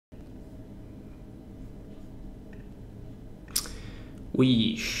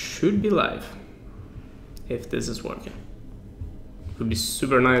we should be live, if this is working. It would be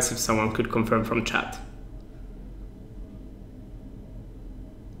super nice if someone could confirm from chat.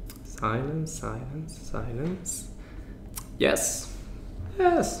 Silence, silence, silence. Yes,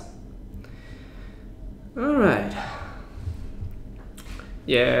 yes. All right.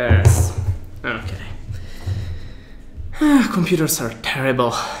 Yes, okay. Computers are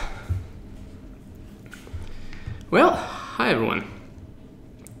terrible. Well, hi everyone.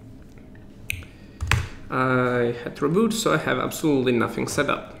 I had to reboot, so I have absolutely nothing set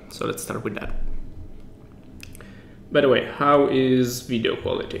up. So let's start with that. By the way, how is video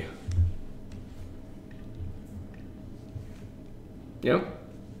quality? Yeah?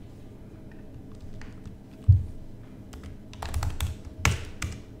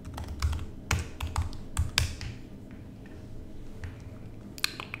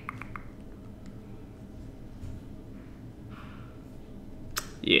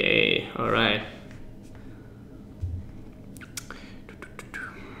 Yay, all right.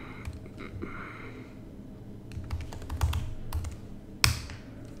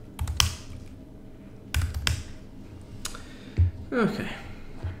 Okay.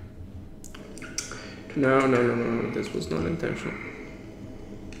 No, this was not intentional.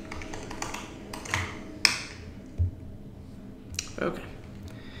 Okay.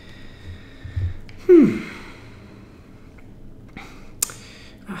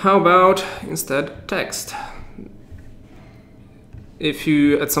 How about instead text? If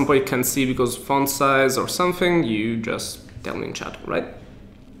you at some point can't see because font size or something, you just tell me in chat, right?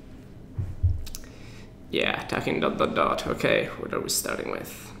 Yeah, attacking ... Okay, what are we starting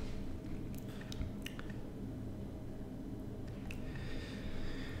with?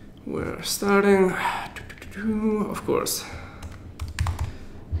 We're starting, of course,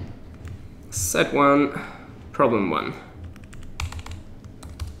 set 1, problem 1.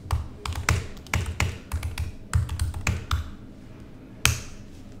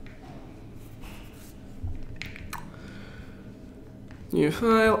 New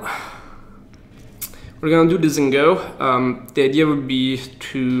file. We're gonna do this in Go. The idea would be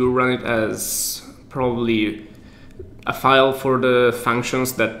to run it as probably a file for the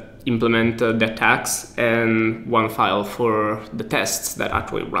functions that implement the attacks and one file for the tests that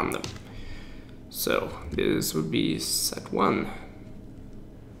actually run them. So this would be set 1.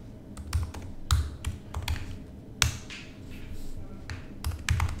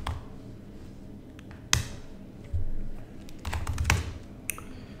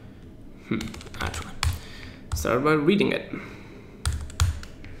 Actually, start by reading it.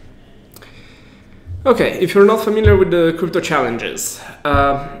 Okay, if you're not familiar with the crypto challenges,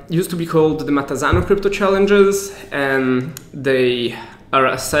 used to be called the Mattazano crypto challenges, and they are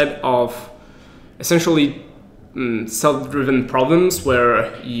a set of essentially self-driven problems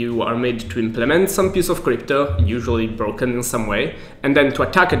where you are made to implement some piece of crypto, usually broken in some way, and then to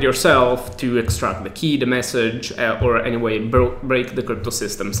attack it yourself to extract the key, the message, or anyway break the crypto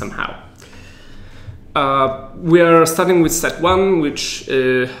system somehow. We are starting with set 1, which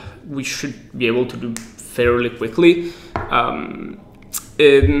we should be able to do fairly quickly.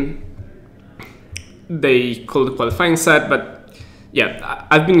 They call it qualifying set, but yeah,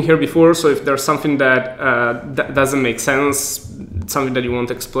 I've been here before, so if there's something that, that doesn't make sense, something that you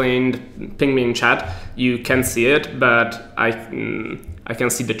want explained, ping me in chat. You can see it, but I can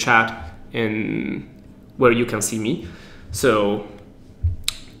see the chat in where you can see me. So,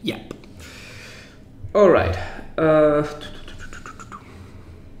 yeah. All right.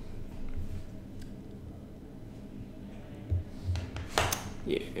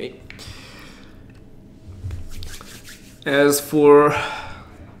 Yay. As for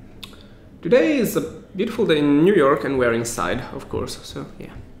today is a beautiful day in New York and we're inside, of course, so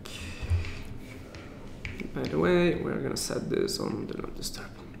yeah. By the way, we're gonna set this on Do Not Disturb.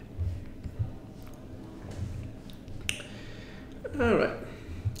 All right.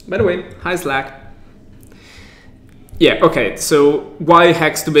 By the way, hi Slack. Yeah, okay, so why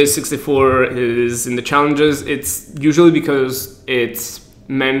hex to base 64 is in the challenges? It's usually because it's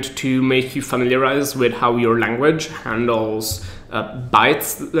meant to make you familiarize with how your language handles byte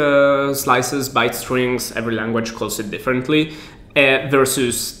slices, byte strings. Every language calls it differently,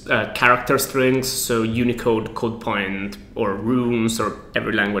 versus character strings, so Unicode, code point, or runes, or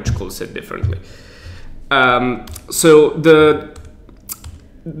every language calls it differently. So the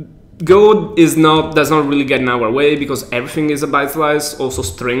Go does not really get in our way because everything is a byte slice. Also,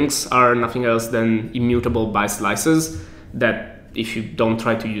 strings are nothing else than immutable byte slices that if you don't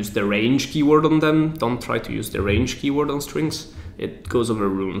try to use the range keyword on them, don't try to use the range keyword on strings. It goes over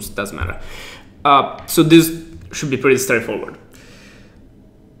runes, doesn't matter. So this should be pretty straightforward.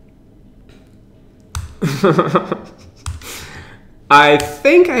 I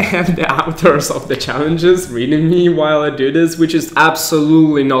think I have the authors of the challenges reading me while I do this, which is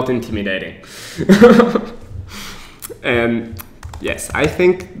absolutely not intimidating. And yes, I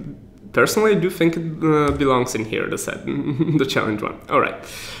think, personally, I do think it belongs in here, the set, the challenge one. All right,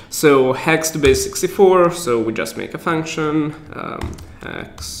 so hex to base 64, so we just make a function,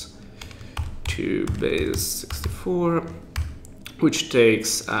 hex to base 64, which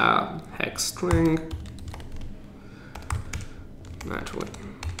takes a hex string, naturally.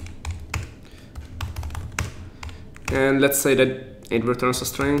 And let's say that it returns a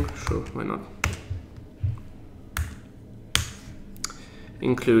string, sure, why not?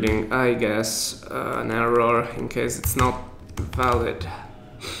 Including, I guess, an error in case it's not valid.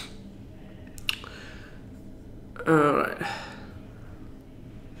 Alright.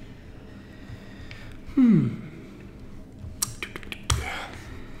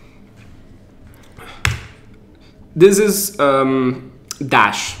 This is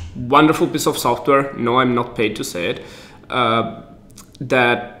Dash, wonderful piece of software. No, I'm not paid to say it.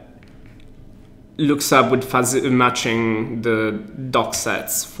 That looks up with fuzzy matching the doc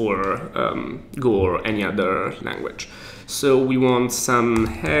sets for Go or any other language. So we want some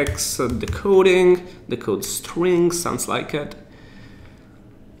hex decoding, decode string, sounds like it.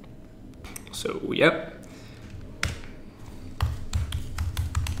 So yep.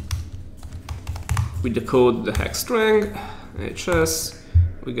 We decode the hex string, HS,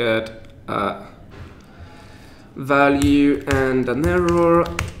 we get a value and an error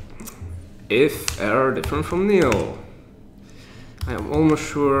if error different from nil. I am almost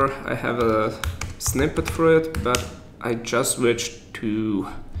sure I have a snippet for it, but I just switched to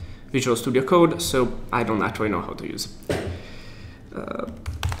Visual Studio Code, so I don't actually know how to use it.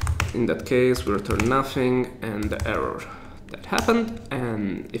 In that case, we return nothing and the error that happened,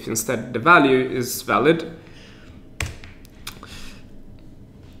 and if instead the value is valid.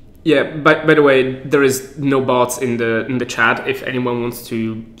 Yeah, by the way, there is no bots in the chat. If anyone wants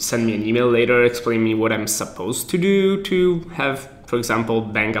to send me an email later explaining me what I'm supposed to do to have, for example,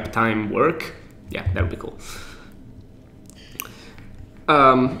 bang up time work, yeah, that would be cool.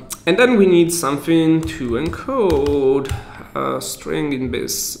 And then we need something to encode a string in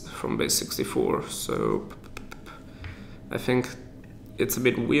base from base 64. So I think it's a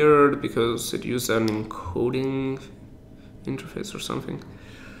bit weird because it uses an encoding interface or something.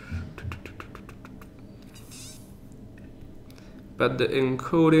 But the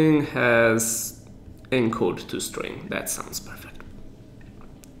encoding has encode to string. That sounds perfect.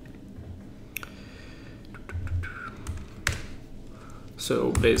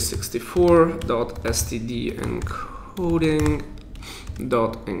 So base 64.std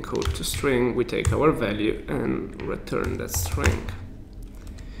encoding.encode to string. We take our value and return that string.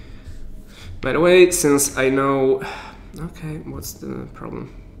 By the way, since I know, okay, what's the problem?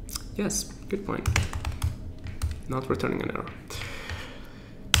 Yes, good point. Not returning an error.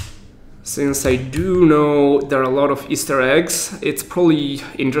 Since I do know there are a lot of Easter eggs, it's probably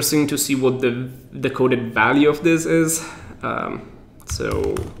interesting to see what the decoded value of this is.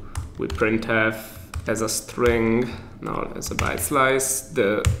 So we printf as a string, not as a byte slice,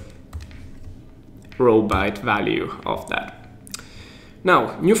 the row byte value of that.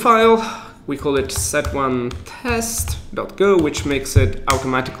 Now, new file, we call it set1test.go, which makes it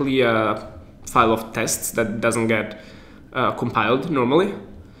automatically a file of tests that doesn't get compiled normally.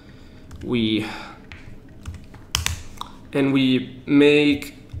 We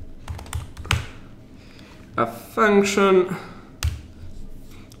make a function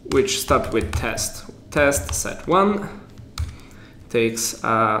which starts with test. Test set1 takes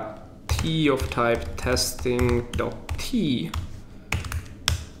a t of type testing.t,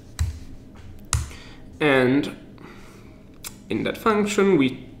 and in that function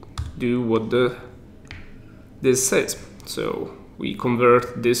we do what this says. So we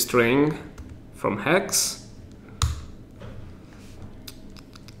convert this string from hex,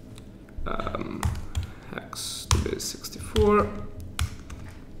 hex to base 64,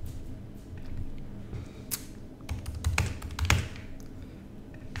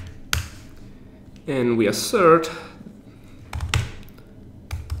 and we assert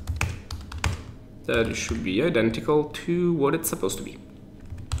that it should be identical to what it's supposed to be.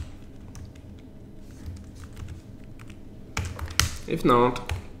 If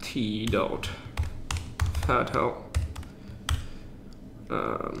not, t dot fatal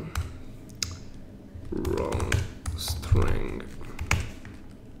wrong string.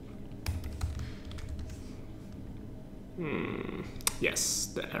 Yes,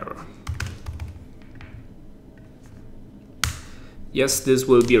 the error. Yes, this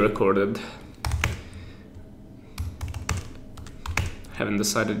will be recorded. haven't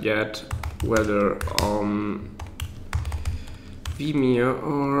decided yet whether on Vimeo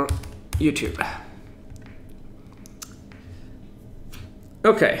or YouTube.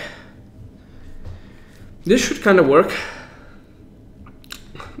 Okay, this should kind of work.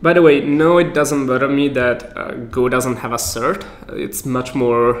 By the way, no, it doesn't bother me that Go doesn't have assert. It's much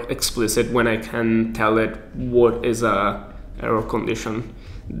more explicit when I can tell it what is a error condition.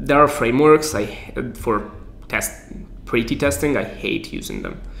 There are frameworks for pretty testing. I hate using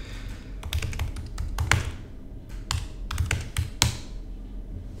them.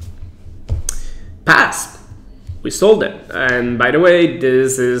 Pass. We solved it. And by the way,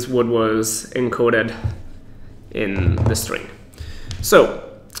 this is what was encoded in the string. So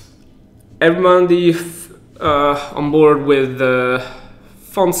everybody on board with the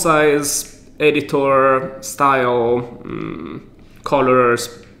font size, editor, style,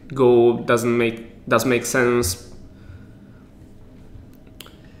 colors. Go does make sense.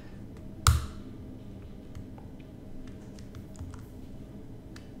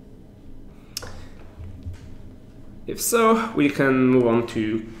 If so, we can move on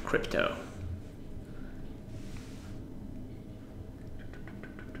to crypto.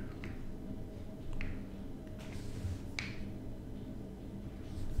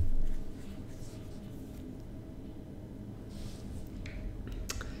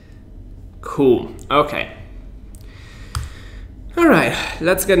 Cool, okay. All right,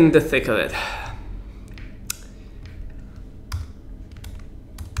 let's get in the thick of it.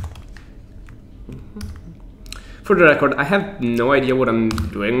 For the record, I have no idea what I'm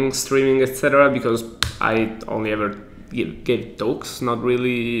doing, streaming, etc., because I only ever gave talks, not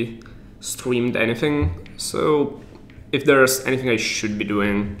really streamed anything. So if there's anything I should be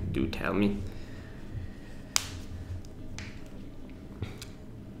doing, do tell me.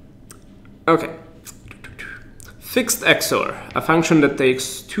 Okay. Fixed XOR, a function that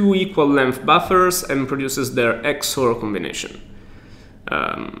takes two equal length buffers and produces their XOR combination.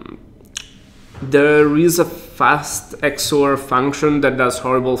 There is a fast XOR function that does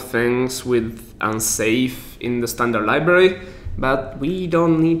horrible things with unsafe in the standard library, but we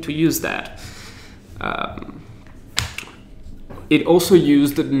don't need to use that. It also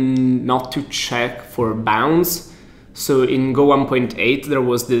used not to check for bounds. So in Go 1.8 there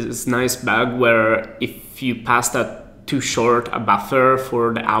was this nice bug where if you passed too short a buffer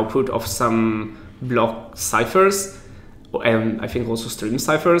for the output of some block ciphers, and I think also stream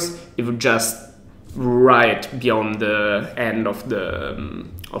ciphers, it would just write beyond the end of the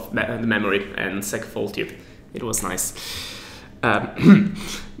memory and segfault you. It was nice.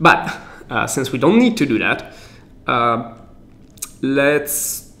 But since we don't need to do that,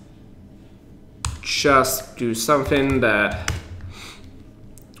 let's just do something that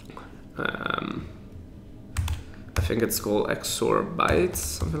I think it's called XOR bytes,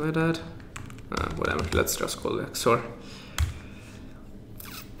 something like that. Whatever, let's just call it XOR.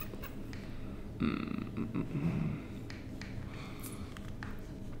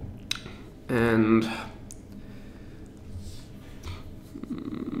 And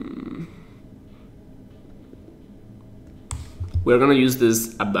we're gonna use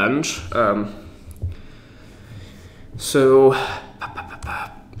this a bunch. So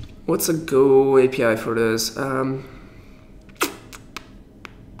what's a Go API for this?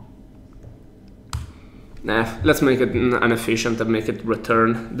 Let's make it inefficient and make it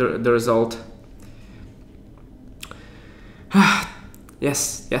return the result.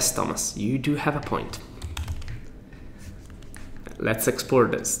 Yes, Thomas, you do have a point. Let's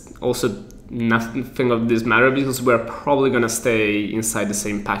export this. Also, nothing of this matter because we're probably gonna stay inside the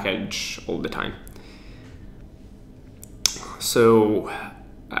same package all the time. So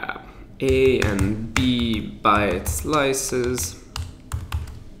A and B byte slices.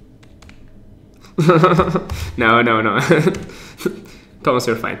 No. Thomas,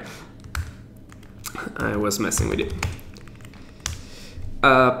 you're fine. I was messing with you.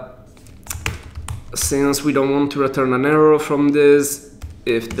 Since we don't want to return an error from this,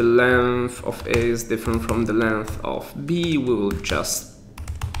 if the length of A is different from the length of B, we will just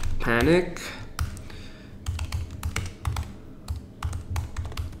panic.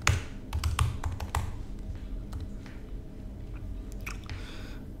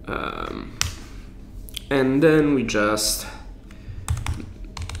 And then we just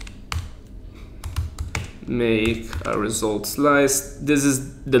make a result slice. This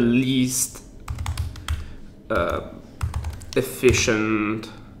is the least efficient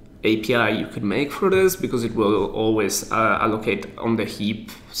API you could make for this because it will always allocate on the heap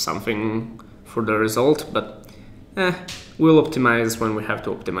something for the result, but we'll optimize when we have to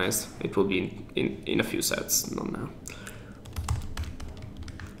optimize. It will be in a few sets, not now.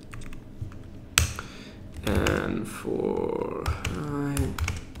 and for I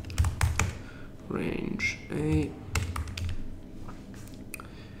range A.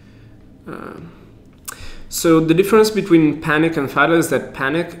 So the difference between panic and fatal is that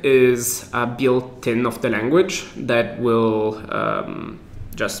panic is a built-in of the language that will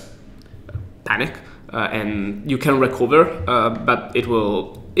just panic and you can recover, but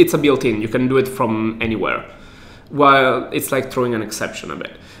it's a built-in, you can do it from anywhere. While it's like throwing an exception a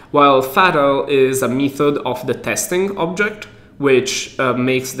bit. While fatal is a method of the testing object, which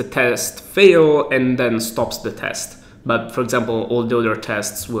makes the test fail and then stops the test. But for example, all the other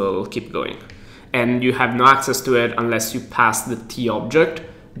tests will keep going. And you have no access to it unless you pass the T object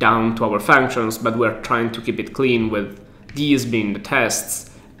down to our functions, but we're trying to keep it clean with these being the tests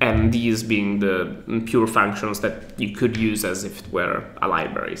and these being the pure functions that you could use as if it were a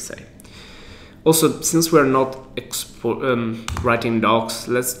library, say. Also, since we're not writing docs,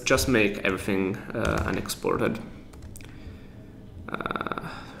 let's just make everything unexported.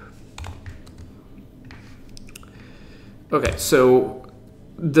 Okay, so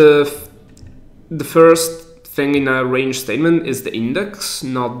the first thing in a range statement is the index,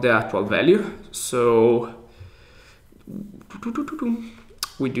 not the actual value. So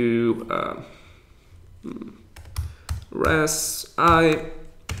we do res I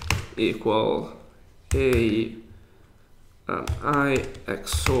equal a I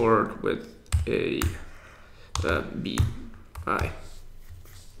XORed with a b I,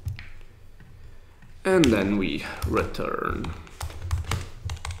 and then we return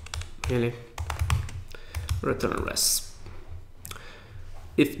res.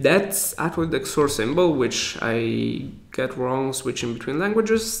 If that's actually the XOR symbol, which I get wrong switching between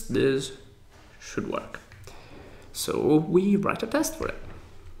languages, this should work. So we write a test for it.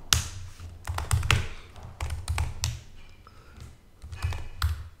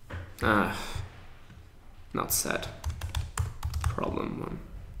 Not sad. Problem one.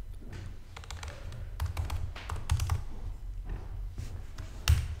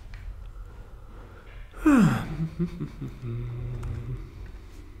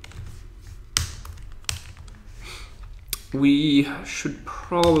 We should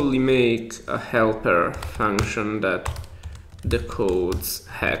probably make a helper function that decodes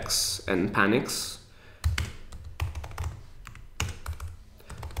hex and panics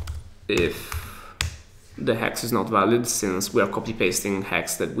if the hex is not valid, since we are copy pasting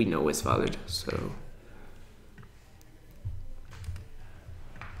hex that we know is valid. So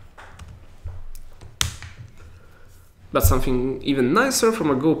but something even nicer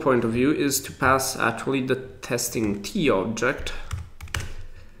from a Go point of view is to pass actually the testing T object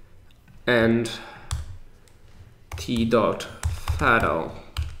and T.fatal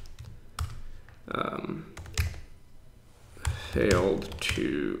failed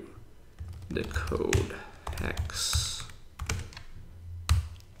to decode hex.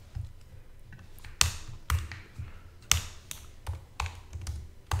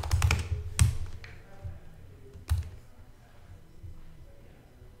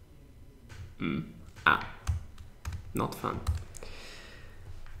 Not fun.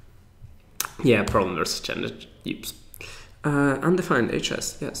 Yeah, problem versus change. Oops. Undefined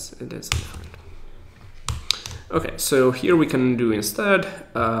HS. Yes, it is undefined. Okay, so here we can do instead.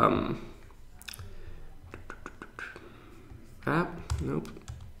 Nope.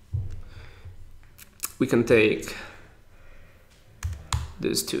 We can take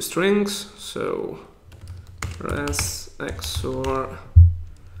these two strings. So res XOR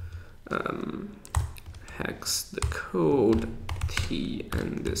hex decode T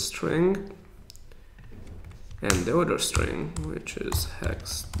and this string, and the other string, which is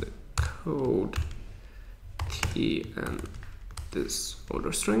hex decode T and this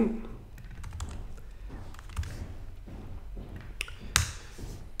other string.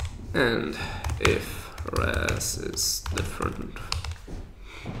 And if res is different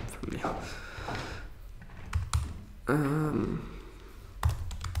from the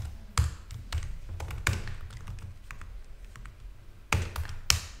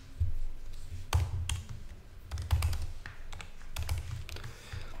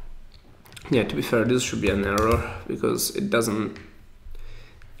yeah, to be fair, this should be an error because it doesn't,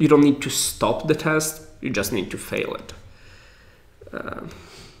 you don't need to stop the test, you just need to fail it.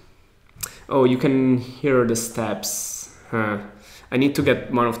 Oh, you can hear the steps. I need to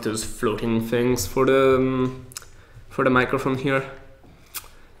get one of those floating things for the microphone here,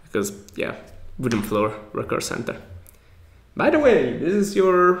 because yeah, wooden floor, Recurse Center. By the way, this is the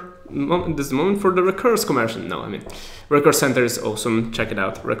moment for the Recurse commercial. No, I mean, Recurse Center is awesome. Check it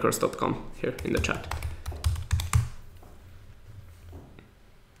out, recurse.com here in the chat.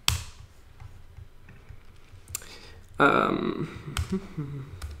 Are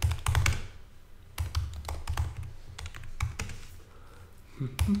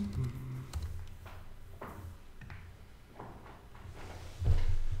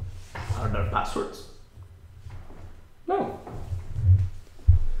there passwords? No.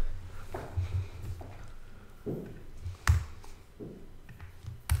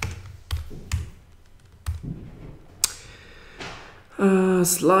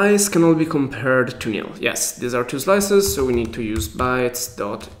 Slice cannot be compared to nil. Yes, these are two slices, so we need to use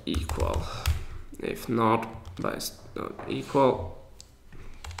bytes.equal. If not, bytes.equal.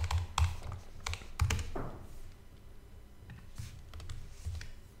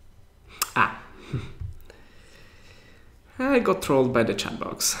 I got trolled by the chat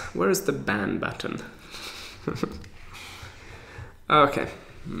box. Where is the ban button? Okay.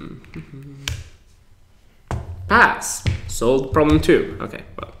 Pass. Solved problem 2. Okay,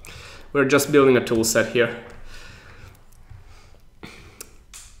 well, we're just building a tool set here.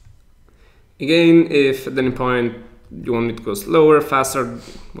 Again, if at any point you want me to go slower, faster,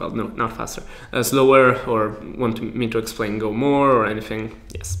 well, no, not faster, slower, or want me to explain go more or anything,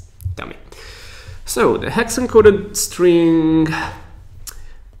 yes, tell me. So the hex-encoded string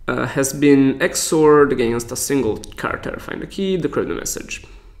has been XORed against a single character. Find the key, decrypt the message.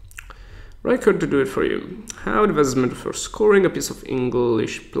 Write code to do it for you. How device is method for scoring a piece of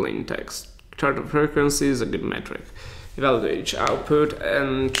English plain text. Chart of frequency is a good metric. Evaluate each output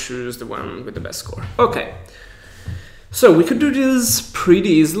and choose the one with the best score. Okay, so we could do this pretty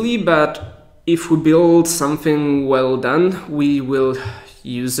easily, but if we build something well done, we will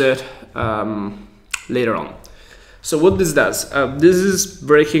use it later on. So what this does, this is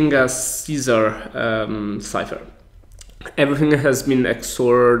breaking a Caesar cipher. Everything has been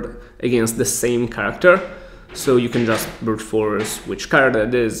XORed against the same character, so you can just brute force which character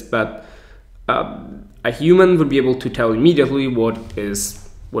it is, but a human would be able to tell immediately what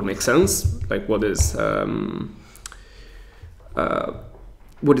makes sense, like what is the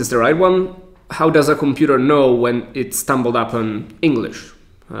right one. How does a computer know when it stumbled upon English,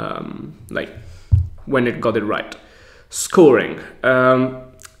 like when it got it right? Scoring.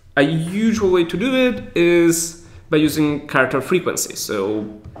 A usual way to do it is by using character frequency. So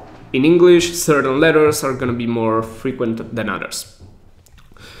in English, certain letters are going to be more frequent than others.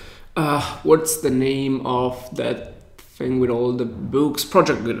 What's the name of that thing with all the books?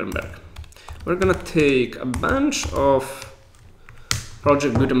 Project Gutenberg. We're going to take a bunch of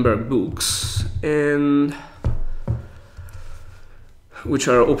Project Gutenberg books, and which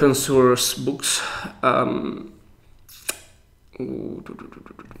are open source books. Can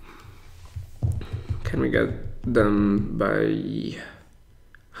we get them by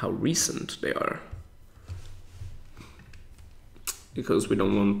how recent they are? Because we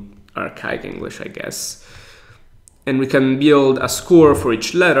don't want archaic English, I guess. And we can build a score for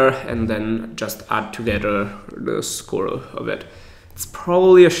each letter and then just add together the score of it. It's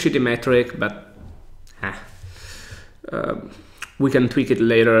probably a shitty metric, but we can tweak it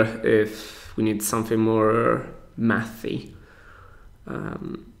later if we need something more mathy.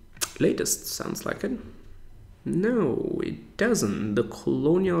 Latest sounds like it. No, it doesn't. The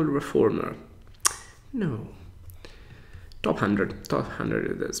Colonial Reformer. No. Top 100. Top 100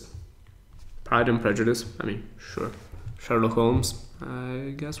 it is. Pride and Prejudice. I mean, sure. Sherlock Holmes.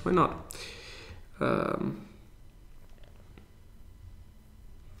 I guess why not?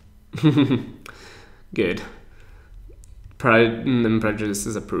 Good. Pride and Prejudice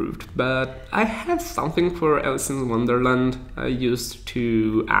is approved. But I have something for Alice in Wonderland. I used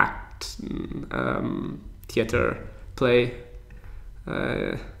to act theater play.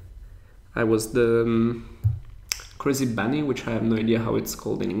 I was the Crazy Bunny, which I have no idea how it's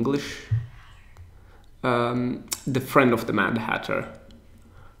called in English. The friend of the Mad Hatter.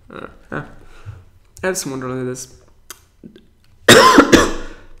 Alice in Wonderland is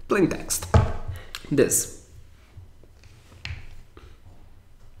plain text. This.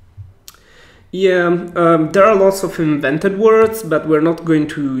 Yeah, there are lots of invented words, but we're not going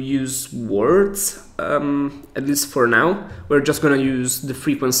to use words, at least for now. We're just going to use the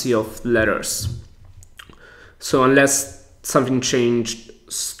frequency of letters. So unless something changed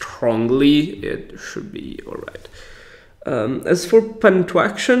strongly, it should be alright. As for pen to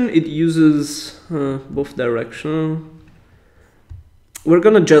action, it uses both directional. We're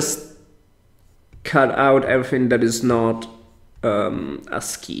going to just cut out everything that is not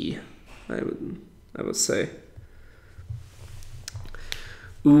ASCII. I would say.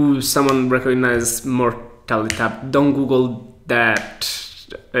 Ooh, someone recognized mortality tab. Don't Google that.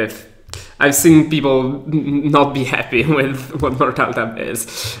 If I've seen people not be happy with what mortality tab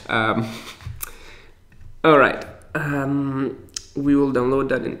is. All right. We will download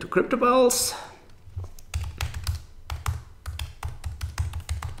that into Cryptopals.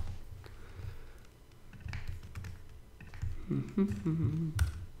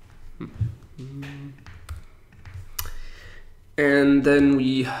 And then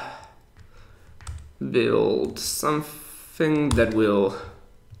we build something that will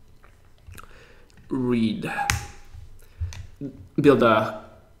build a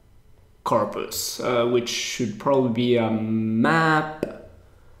corpus, which should probably be a map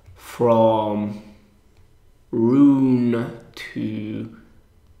from rune to...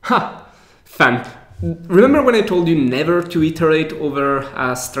 Ha! Fun. Remember when I told you never to iterate over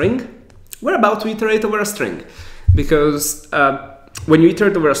a string? We're about to iterate over a string, because when you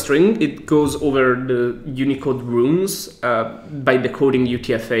iterate over a string, it goes over the Unicode runes by decoding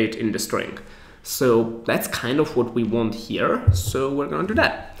UTF-8 in the string. So that's kind of what we want here, so we're going to do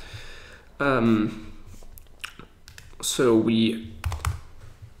that. So we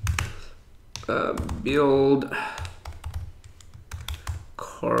build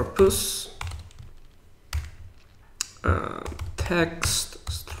corpus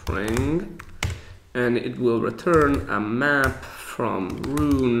text string, and it will return a map from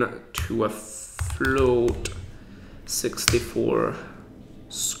rune to a float 64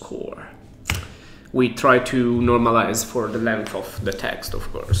 score. We try to normalize for the length of the text,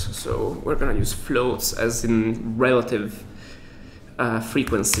 of course. So we're gonna use floats as in relative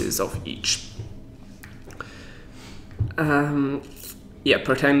frequencies of each. Yeah,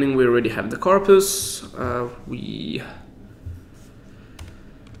 pretending we already have the corpus,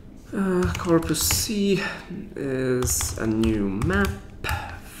 corpus C is a new map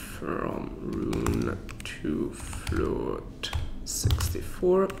from rune to float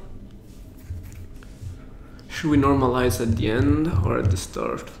 64. Should we normalize at the end or at the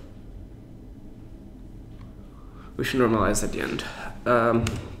start? We should normalize at the end.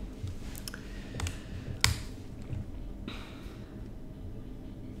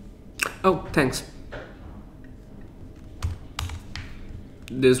 Oh, thanks.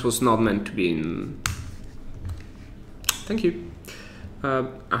 This was not meant to be in... Thank you.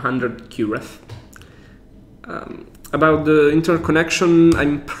 100 QREF. About the interconnection,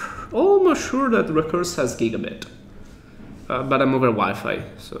 I'm almost sure that Recurse has gigabit. But I'm over Wi-Fi,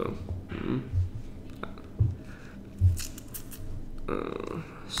 so...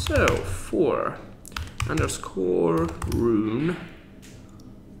 So, for underscore rune...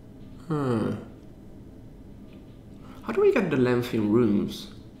 How do we get the length in runes?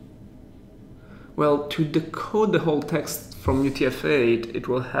 Well, to decode the whole text from UTF-8, it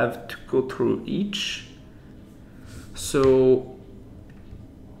will have to go through each. So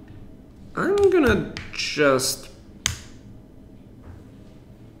I'm gonna just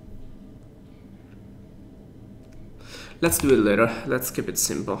let's do it later. Let's keep it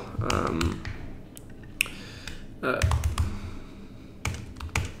simple.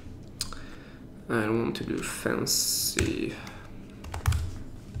 I don't want to do fancy.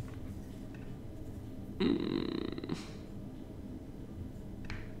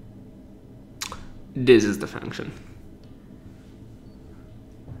 This is the function.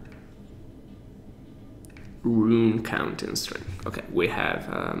 Rune count in string. Okay, we have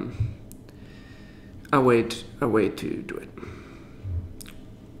a way to do it.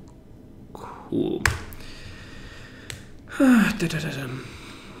 Cool.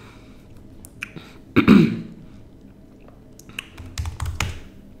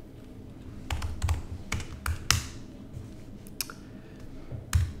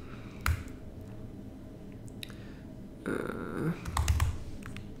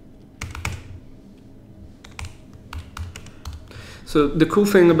 So the cool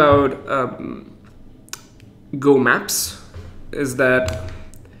thing about Go maps is that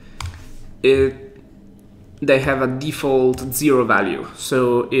they have a default 0 value.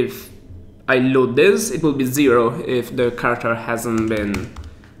 So if I load this, it will be 0 if the character hasn't been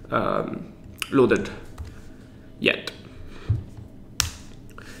loaded yet.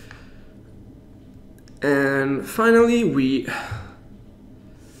 And finally, we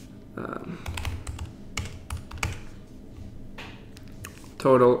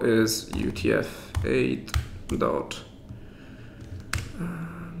total is UTF-8 dot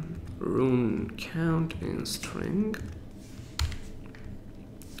rune count in string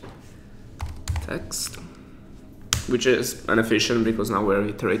text, which is inefficient because now we're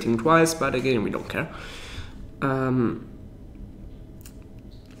iterating twice, but again, we don't care.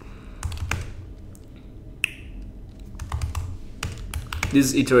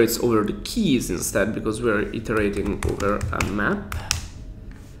 This iterates over the keys instead because we're iterating over a map.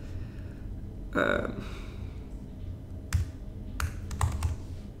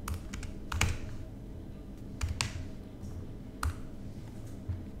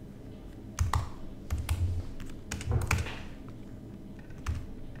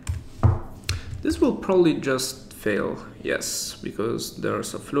 this will probably just fail, yes, because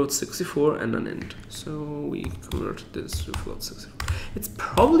there's a float 64 and an int. So we convert this to float 64. It's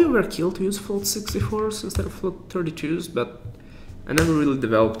probably overkill to use float 64s instead of float 32s, but I never really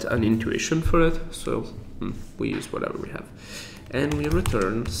developed an intuition for it, so we use whatever we have. And we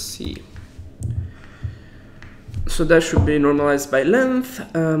return C. So that should be normalized by length.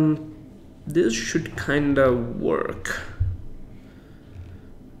 This should kinda work.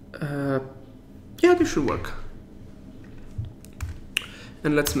 Yeah, this should work.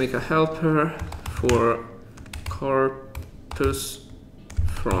 And let's make a helper for corpus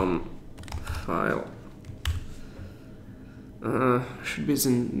from file. Should be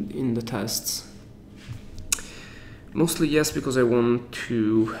in the tests. Mostly yes, because I want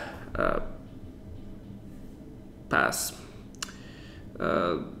to pass.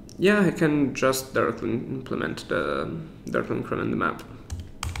 Yeah, I can just directly increment the map.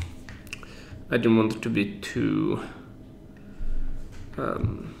 I didn't want it to be too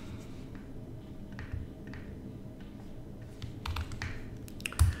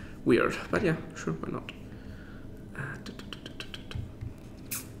weird, but yeah, sure, why not?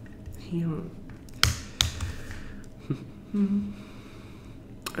 Here.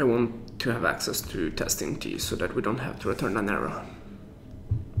 I want to have access to testing T so that we don't have to return an error.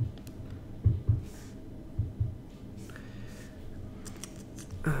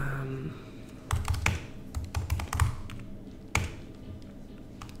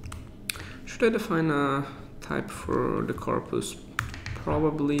 Should I define a type for the corpus?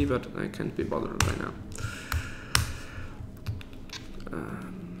 Probably, but I can't be bothered right now.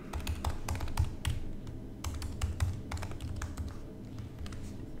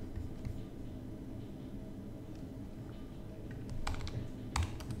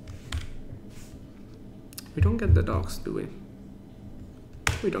 We don't get the docs, do we?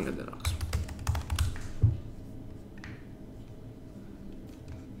 We don't get the docs.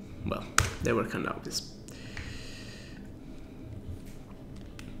 Well, they were kind of obvious.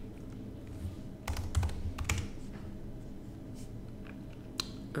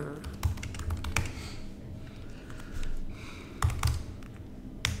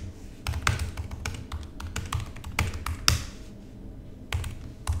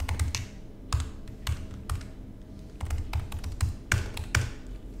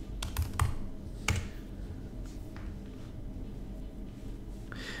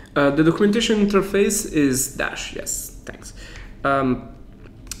 The documentation interface is dash, yes, thanks.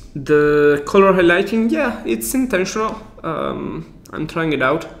 The color highlighting, yeah, it's intentional. I'm trying it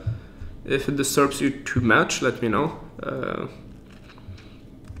out. If it disturbs you too much, let me know.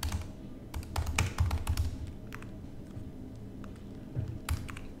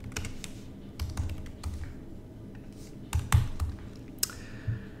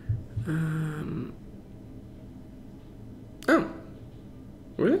 Oh,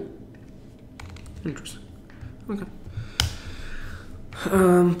 really? Interesting. Okay.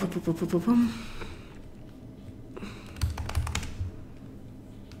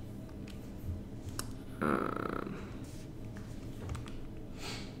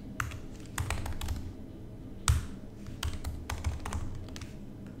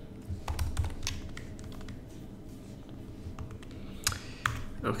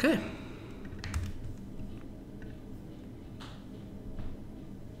 Okay.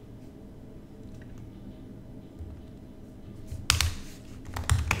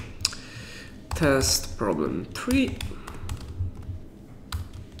 Test problem 3.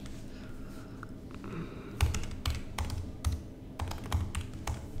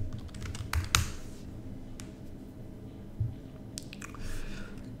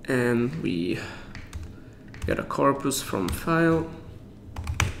 And we get a corpus from file.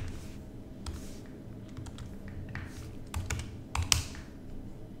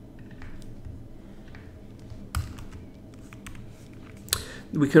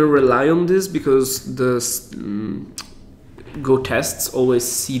 We can rely on this because the Go tests always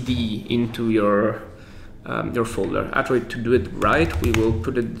cd into your folder. Actually, to do it right, we will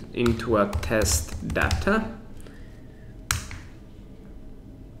put it into a test data.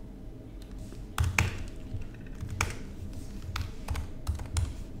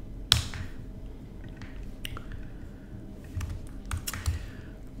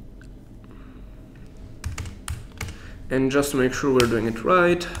 And just to make sure we're doing it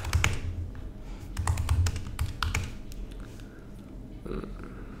right,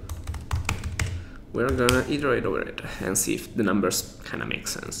 we're gonna iterate over it and see if the numbers kind of make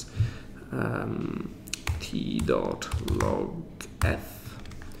sense. T.logf.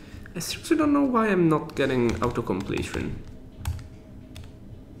 I seriously don't know why I'm not getting auto-completion.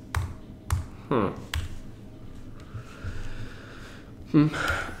 Huh.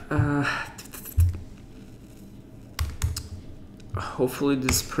 Hopefully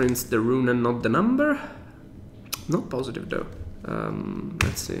this prints the rune and not the number. Not positive though.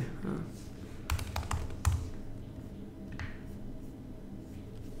 Let's see.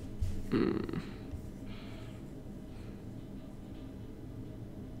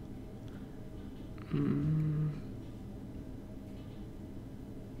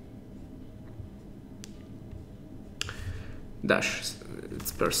 Dash,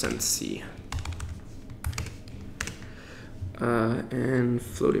 it's %C. And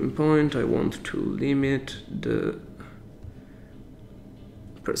floating point, I want to limit the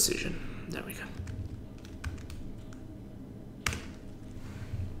precision. There we go.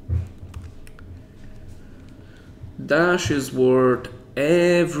 Dash is worth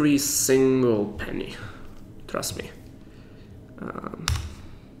every single penny. Trust me.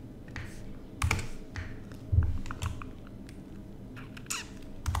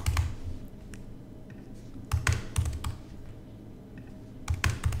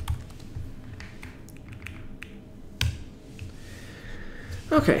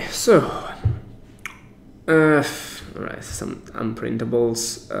 Okay, so alright, some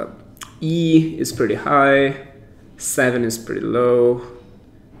unprintables. E is pretty high, 7 is pretty low,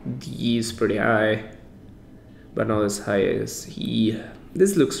 D is pretty high, but not as high as E.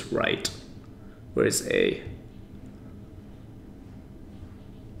 This looks right. Where is A?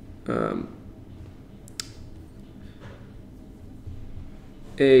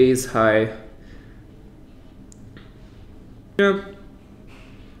 A is high. Yeah.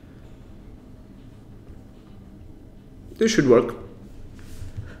 This should work.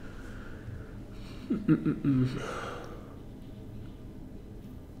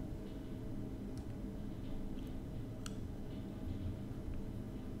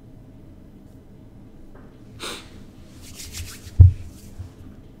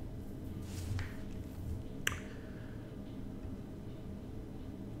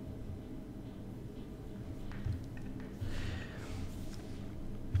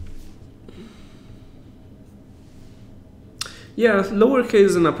 Yeah,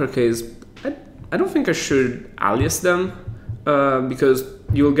 lowercase and uppercase, I don't think I should alias them, because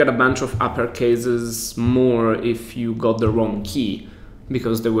you'll get a bunch of uppercases more if you got the wrong key,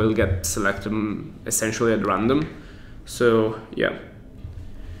 because they will get selected essentially at random. So yeah.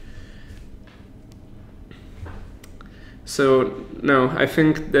 So no, I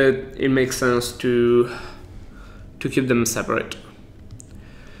think that it makes sense to keep them separate.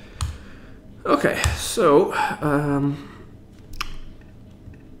 Okay, so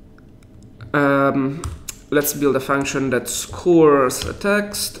let's build a function that scores a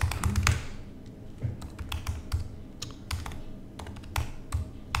text.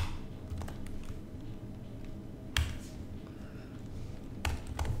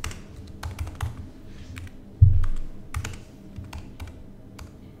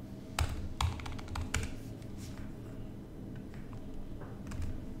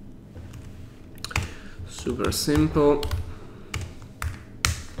 Super simple.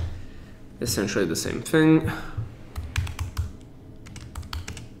 Essentially the same thing.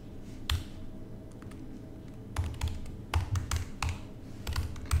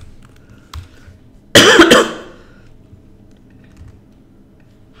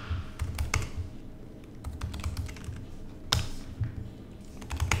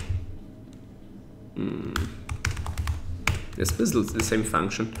 This is the same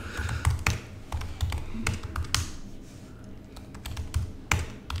function.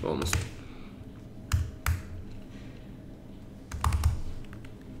 Almost.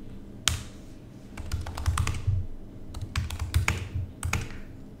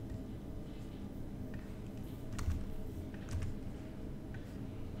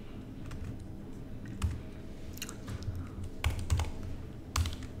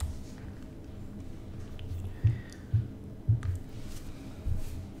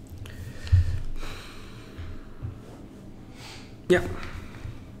 Yeah.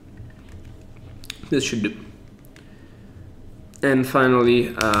 This should do. And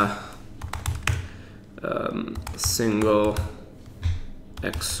finally, single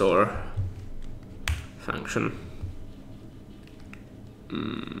XOR function.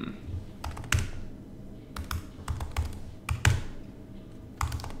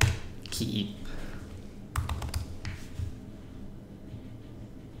 Key.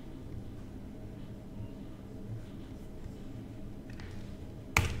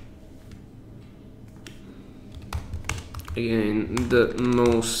 Again, the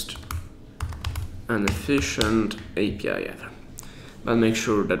most inefficient API ever. But make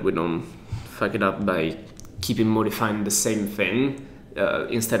sure that we don't fuck it up by keeping modifying the same thing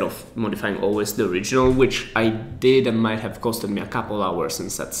instead of modifying always the original, which I did and might have costed me a couple hours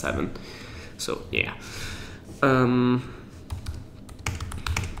in set 7. So yeah.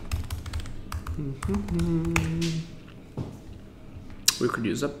 We could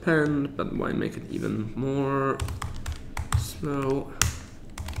use append, but why make it even more slow?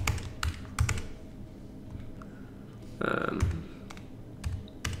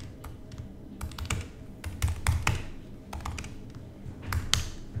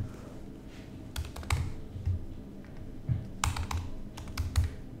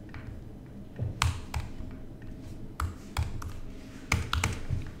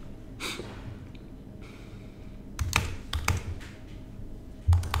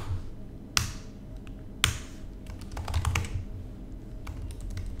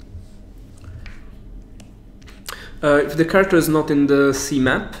 If the character is not in the C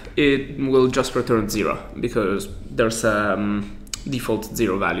map, it will just return 0, because there's a default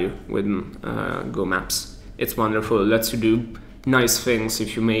 0 value within Go maps. It's wonderful, it lets you do nice things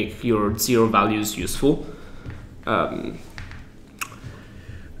if you make your 0 values useful.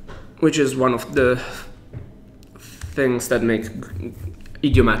 Which is one of the things that make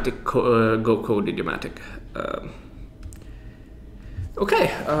idiomatic Go code idiomatic.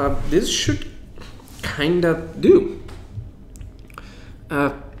 Okay, this should kinda do.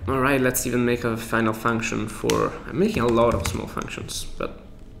 Alright, let's even make a final function for... I'm making a lot of small functions, but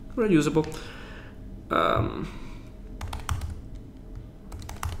reusable.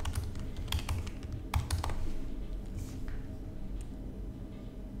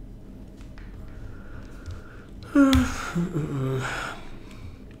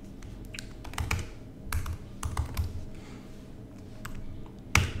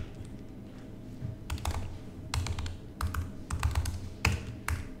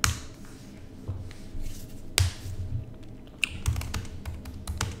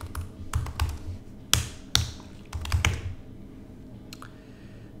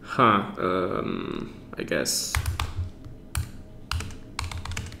 I guess.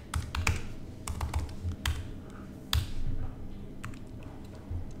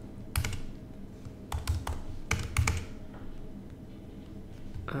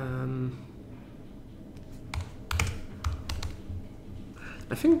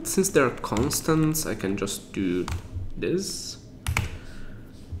 I think since there are constants, I can just do this.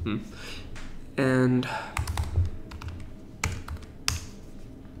 And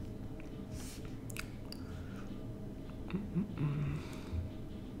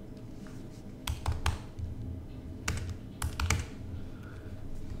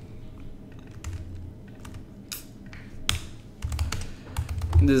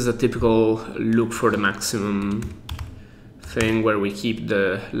this is a typical look for the maximum thing where we keep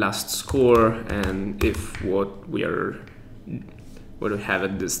the last score, and if what we have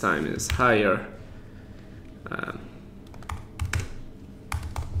at this time is higher,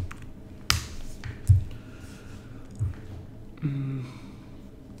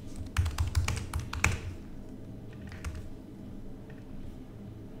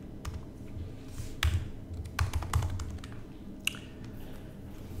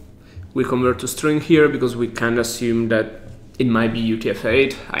 we convert to string here because we kind of assume that it might be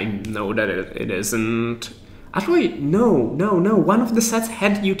UTF-8. I know that it isn't. Actually, no. One of the sets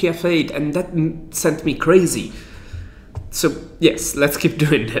had UTF-8 and that sent me crazy. So yes, let's keep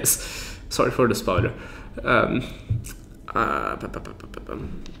doing this. Sorry for the spoiler.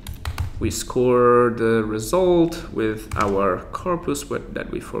 We score the result with our corpus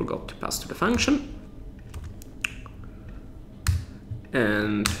that we forgot to pass to the function.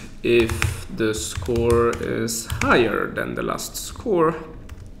 And if the score is higher than the last score,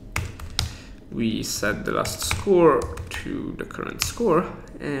 we set the last score to the current score,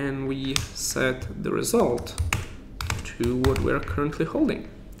 and we set the result to what we're currently holding.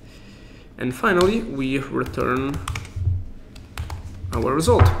 And finally, we return our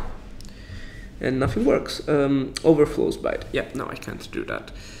result. And nothing works. Overflows byte. Yeah, no, I can't do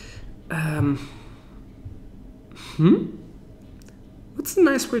that. What's a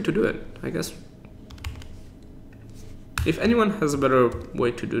nice way to do it, I guess? If anyone has a better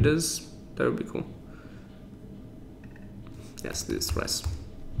way to do this, that would be cool. Yes, this res.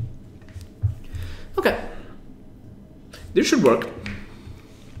 Okay. This should work.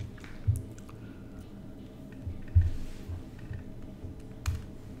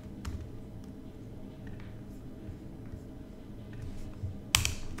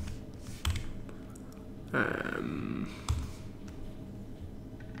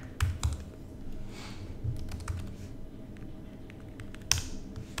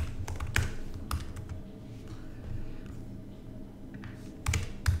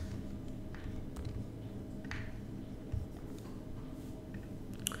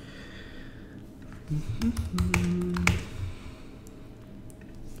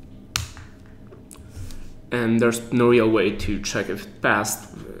 And there's no real way to check if it passed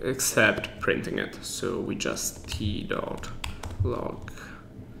except printing it. So we just t.log.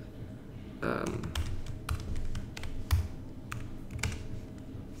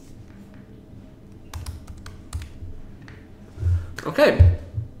 Okay.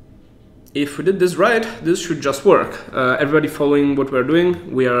 If we did this right, this should just work. Everybody following what we're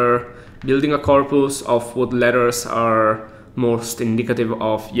doing, we are building a corpus of what letters are most indicative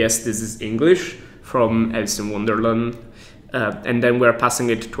of, yes, this is English, from Alice in Wonderland. And then we're passing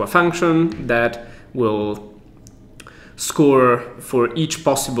it to a function that will score for each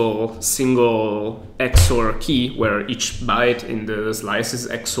possible single XOR key, where each byte in the slice is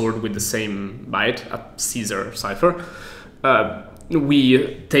XORed with the same byte, a Caesar cipher.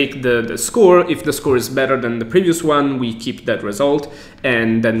 We take the score. If the score is better than the previous one, we keep that result,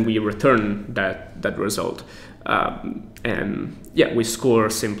 and then we return that result. And yeah, we score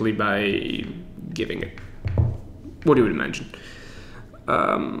simply by giving it what you would imagine.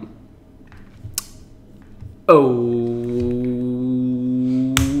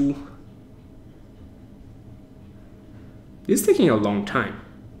 This is taking a long time.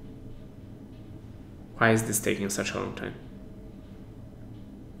 Why is this taking such a long time?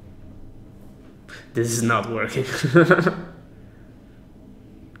 This is not working.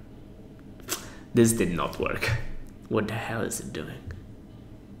 This did not work. What the hell is it doing?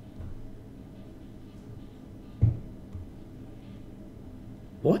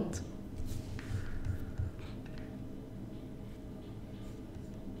 What?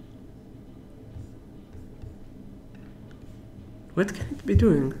 What can it be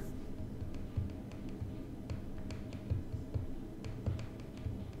doing?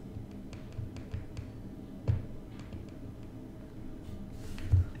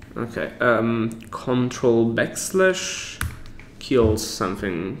 Okay, control backslash kills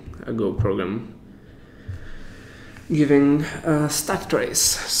something, a Go program giving stack trace.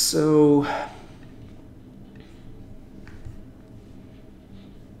 So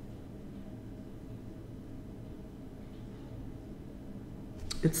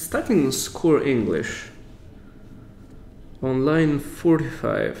it's starting score English on line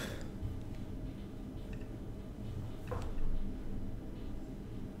 45.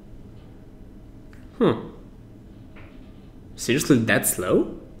 Huh. Seriously, that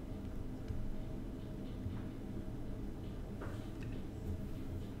slow?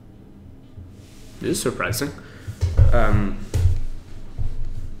 This is surprising.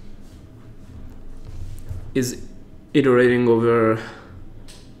 Is iterating over...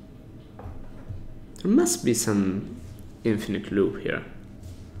 There must be some infinite loop here.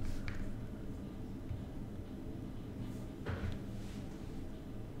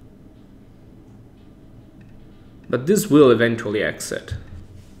 But this will eventually exit.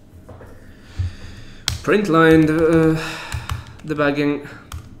 Print line, debugging.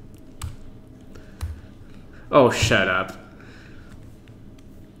 Oh, shut up.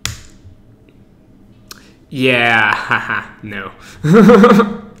 Yeah, haha, no.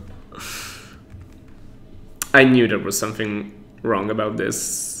 I knew there was something wrong about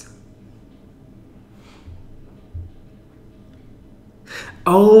this.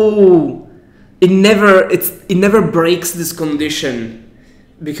 Oh! It never breaks this condition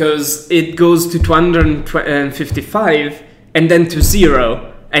because it goes to 255 and then to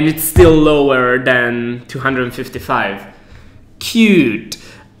 0, and it's still lower than 255. Cute.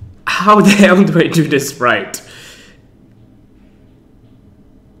 How the hell do I do this right?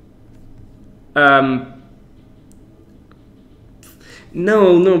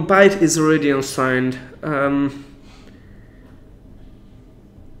 No, byte is already unsigned.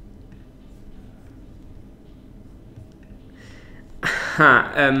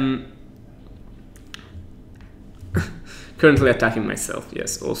 Currently attacking myself,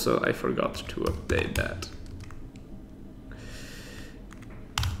 yes. Also, I forgot to update that.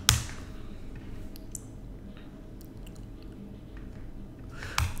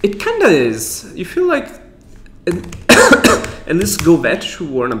 It kinda is. You feel like at least Go Vet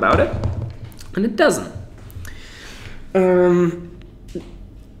should warn about it, and it doesn't.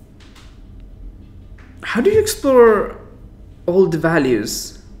 How do you explore all the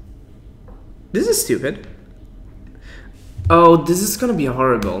values? This is stupid. Oh, this is gonna be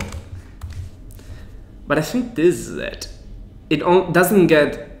horrible. But I think this is it. It doesn't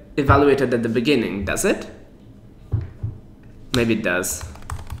get evaluated at the beginning, does it? Maybe it does.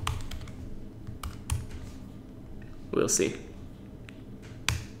 We'll see.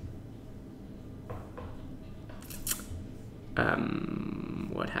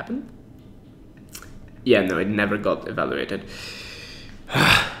 What happened? Yeah, no, it never got evaluated.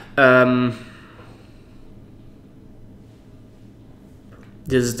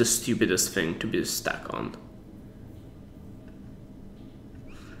 This is the stupidest thing to be stuck on.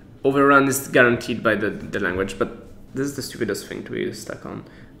 Overrun is guaranteed by the language, but this is the stupidest thing to be stuck on.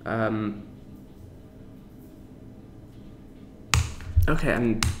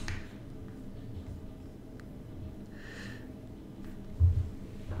 Okay,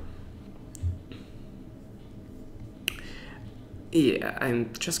 yeah,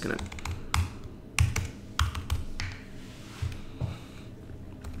 I'm just gonna...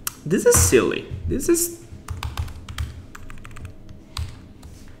 This is silly. This is...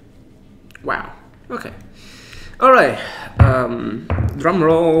 Wow. Okay. All right. Drum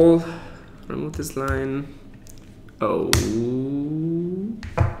roll. Remove this line. Oh.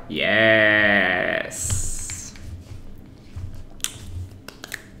 Yes.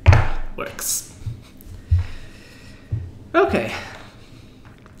 Works. Okay.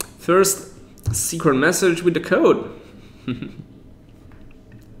 First secret message with the code.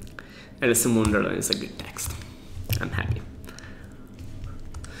 Alice in Wonderland is a good text. I'm happy.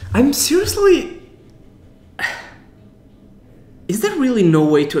 I'm seriously... Is there really no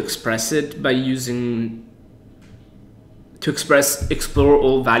way to express it by using... To explore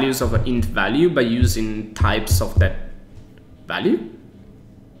all values of an int value by using types of that value?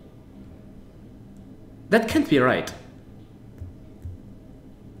 That can't be right.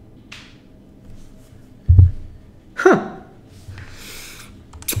 Huh.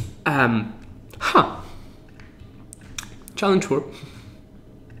 Challenge 4.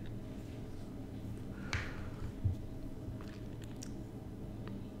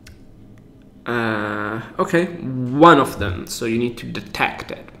 Okay, one of them, so you need to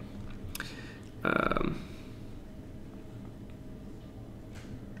detect it.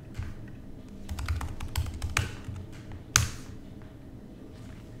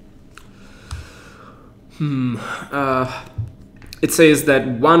 It says that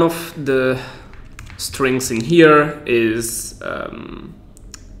one of the strings in here is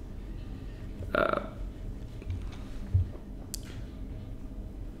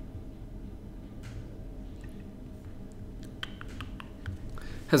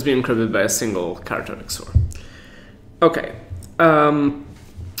has been encrypted by a single character XOR. Okay.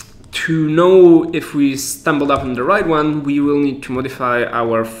 To know if we stumbled upon the right one, we will need to modify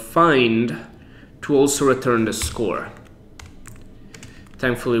our find to also return the score.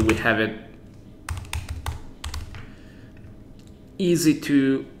 Thankfully, we have it easy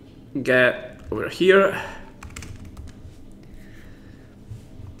to get over here.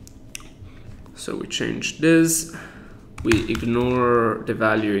 So we change this. We ignore the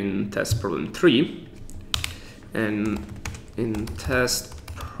value in test problem 3, and in test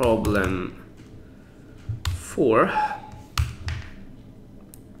problem 4,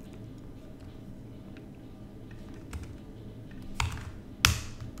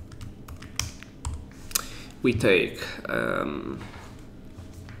 we take,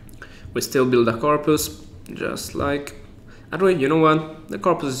 we still build a corpus, just like, anyway, you know what, the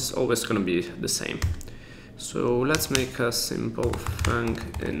corpus is always going to be the same. So let's make a simple func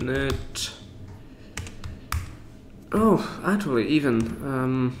init. Oh, actually,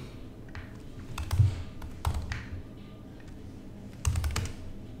 even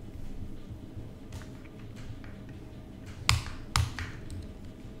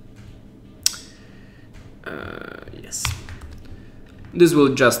yes, this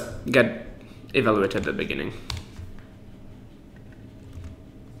will just get evaluated at the beginning.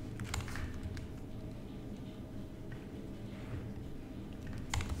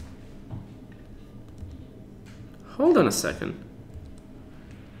 Hold on a second.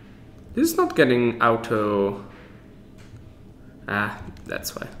 This is not getting auto... Ah,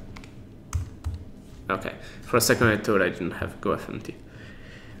 that's why. Okay, for a second I thought I didn't have GoFMT.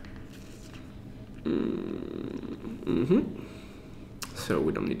 So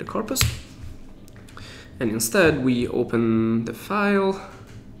we don't need the corpus. And instead we open the file,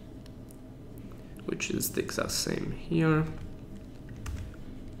 which is the exact same here.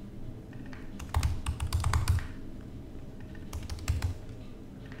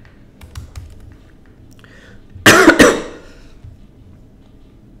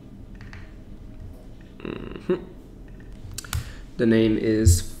 The name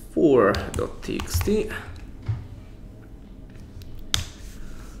is 4.txt.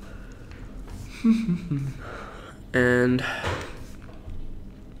 And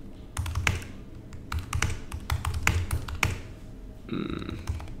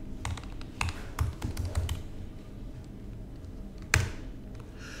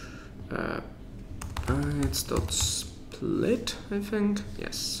text.split, I think.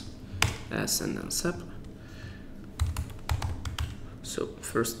 Yes, S and then sep. So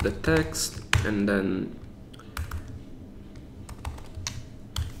first the text and then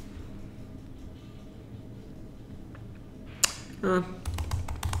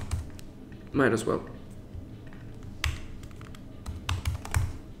might as well.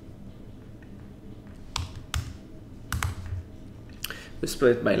 We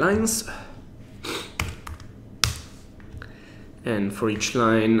split it by lines, and for each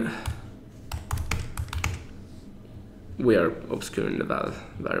line we are obscuring the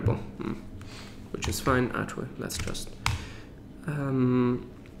variable, which is fine. Actually, let's just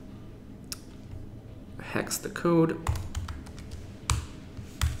hex the code.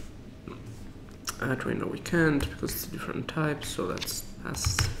 Actually, no, we can't because it's a different type, so let's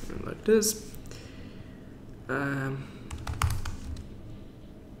pass like this.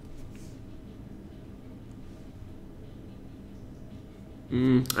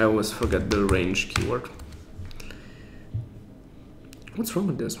 I always forget the range keyword. What's wrong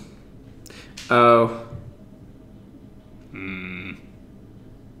with this? Oh.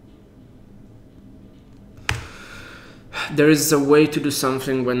 There is a way to do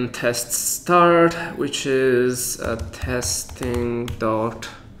something when tests start, which is testing dot.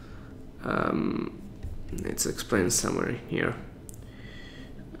 It's explained somewhere here.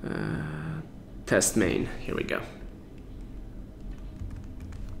 Test main. Here we go.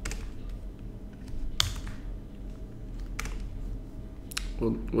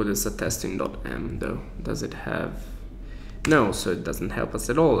 What is a testing.m though? Does it have? No, so it doesn't help us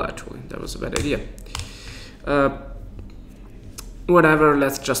at all actually. That was a bad idea. Whatever,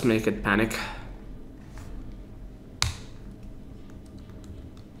 let's just make it panic.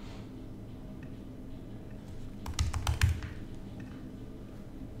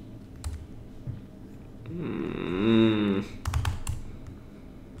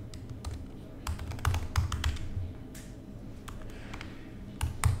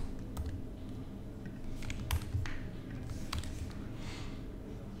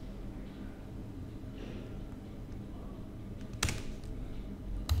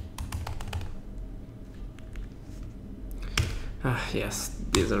 Yes,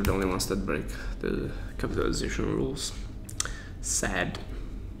 these are the only ones that break the capitalization rules. Sad.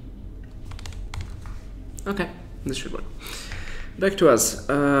 Okay, this should work. Back to us.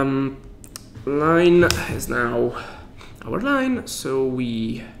 Line is now our line, so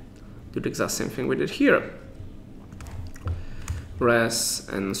we do the exact same thing we did here. Res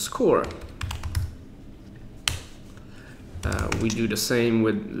and score. We do the same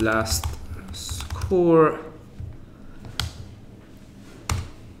with last score.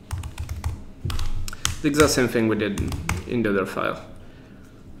 The exact same thing we did in the other file.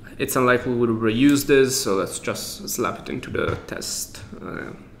 It's unlikely we would reuse this, so let's just slap it into the test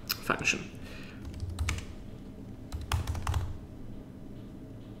function.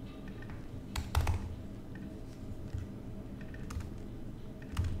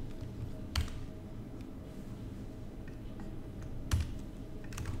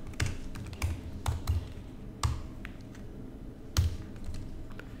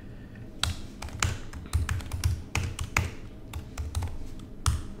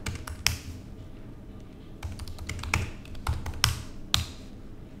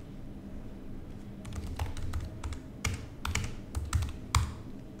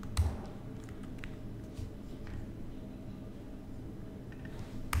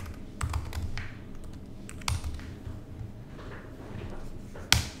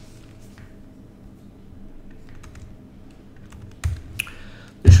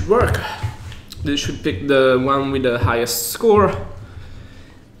 Work. This should pick the one with the highest score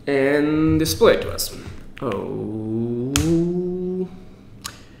and display it to us. Oh,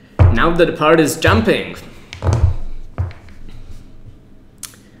 now that the part is jumping.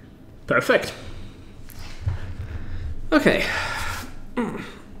 Perfect. Okay.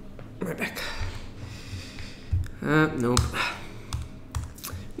 My back. Nope.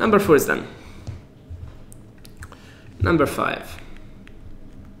 Number 4 is done. Number 5.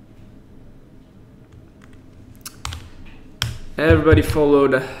 Everybody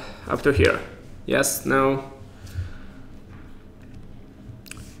followed up to here. Yes, no.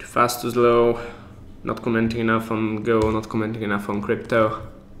 Too fast, too slow. Not commenting enough on Go, not commenting enough on crypto.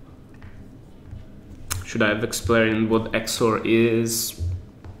 Should I have explained what XOR is?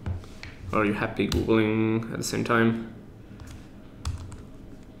 Are you happy Googling at the same time?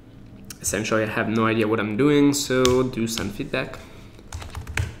 Essentially, I have no idea what I'm doing, so do send feedback.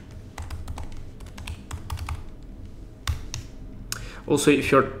 Also,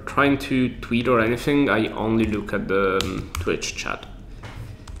 if you're trying to tweet or anything, I only look at the Twitch chat.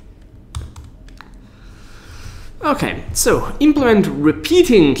 Okay, so implement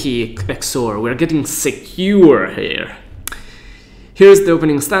repeating key XOR. We're getting secure here. Here's the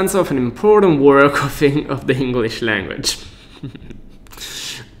opening stanza of an important work of the English language.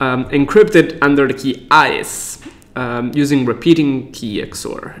 Encrypted under the key ice, using repeating key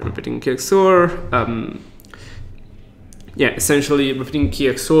XOR. Repeating key XOR, yeah, essentially repeating key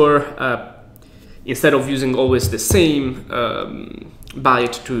XOR, instead of using always the same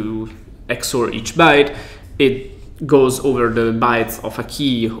byte to XOR each byte, it goes over the bytes of a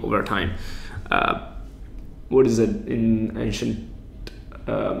key over time. What is it in ancient?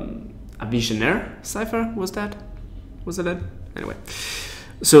 A Vigenère cipher, was that? Was it? Anyway,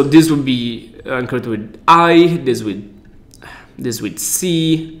 so this would be encoded with I, this with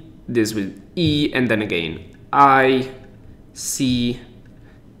C, this with E, and then again I, C,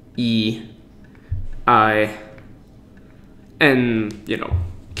 E, I, and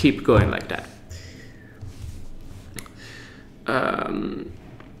keep going like that.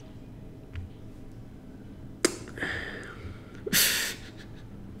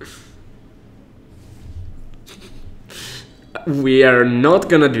 We are not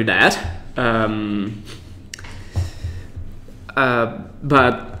gonna do that,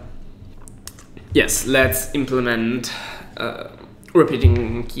 but yes, let's implement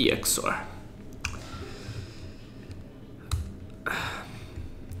repeating key XOR.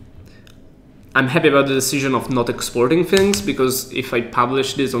 I'm happy about the decision of not exporting things, because if I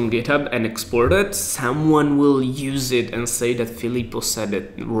publish this on GitHub and export it, someone will use it and say that Filippo said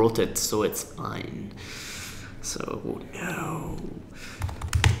it, wrote it, so it's fine. So, no.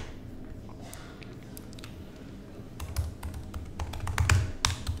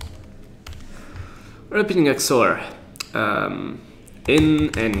 Repeating XOR.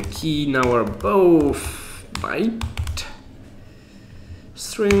 In and key now are both byte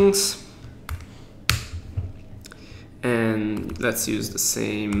strings. And let's use the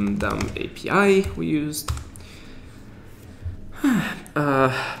same dumb API we used.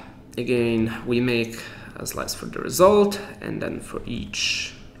 Again, we make a slice for the result, and then for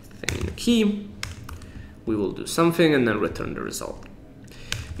each thing in the key, we will do something and then return the result.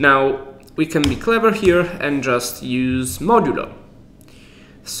 Now, we can be clever here and just use modulo.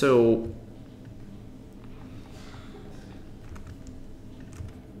 So,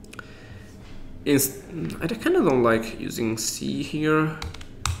 I kind of don't like using C here.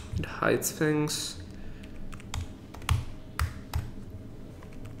 It hides things.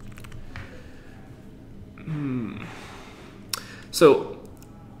 So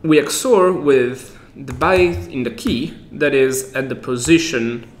we XOR with the byte in the key that is at the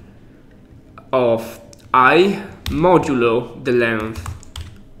position of I modulo the length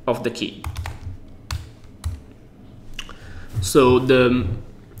of the key. So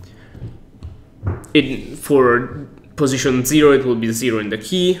for position 0 it will be 0 in the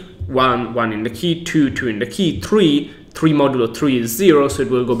key, 1 in the key, 2 in the key, 3 modulo 3 is 0, so it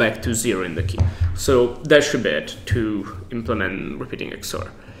will go back to 0 in the key. So that should be it to implement repeating XOR.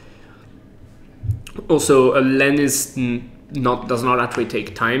 Also, a len does not actually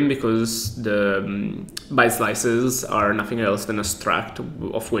take time, because the byte slices are nothing else than a struct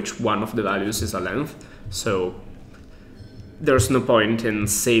of which one of the values is a length. So there's no point in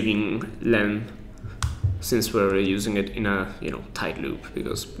saving len, since we're using it in a tight loop,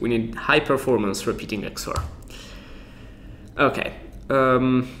 because we need high performance repeating XOR. Okay.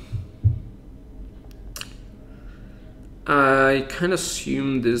 I kind of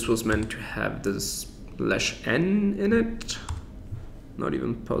assumed this was meant to have this /n in it. Not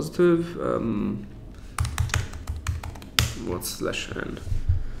even positive. What's /n?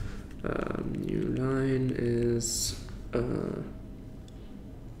 New line is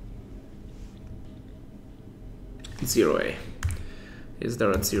 0a. Is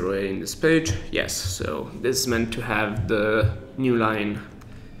there a 0a in this page? Yes, so this is meant to have the new line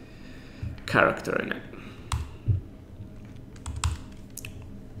character in it.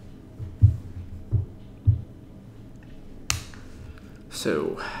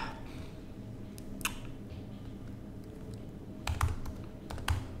 So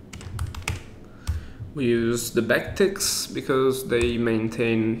we use the backticks because they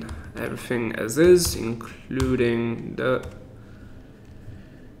maintain everything as is, including the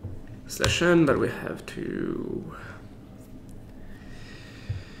 /n, but we have to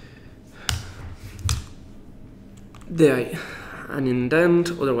an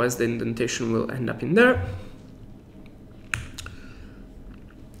indent, otherwise the indentation will end up in there.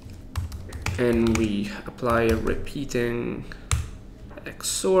 And we apply a repeating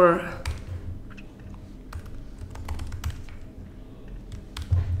XOR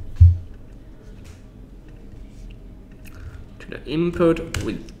to the input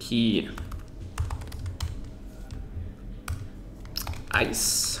with key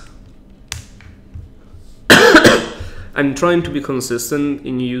ice. I'm trying to be consistent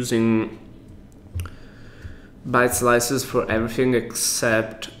in using byte slices for everything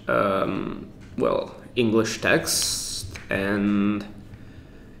except, well, English text and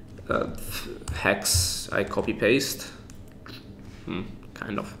hex I copy paste.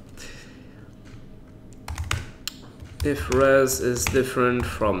 Kind of. If res is different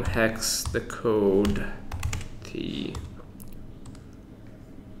from hex, the code T.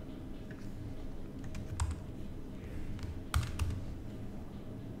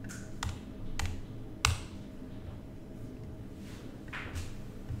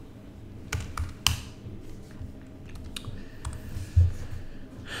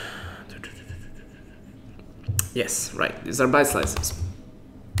 Yes, right, these are byte slices.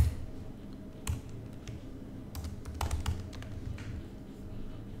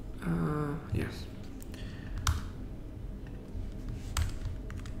 Yes.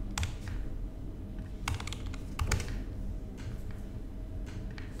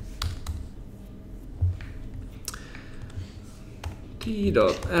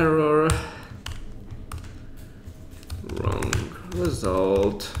 T.error, wrong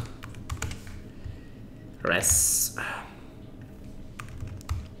result, res.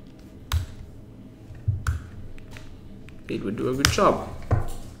 It would do a good job.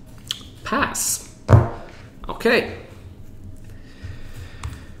 Pass. Okay.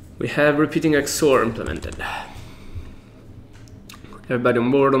 We have repeating XOR implemented. Everybody on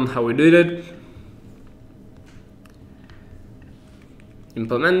board on how we did it?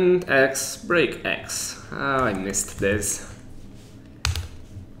 Implement X, break X. Oh, I missed this.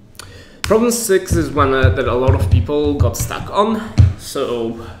 Problem 6 is one that a lot of people got stuck on,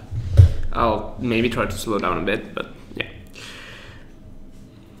 so I'll maybe try to slow down a bit, but yeah.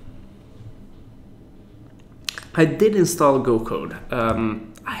 I did install Go code.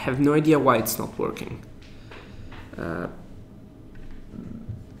 I have no idea why it's not working.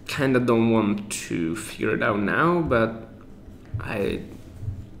 Kinda don't want to figure it out now, but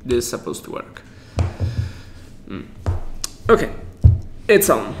this is supposed to work. Okay, it's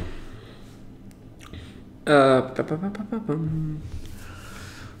on.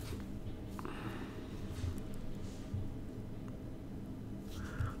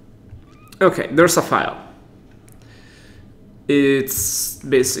 Okay, there's a file. It's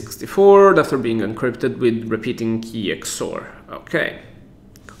base64 after being encrypted with repeating key XOR. Okay,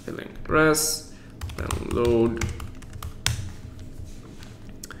 copy link res, download.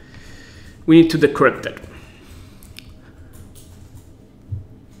 We need to decrypt it.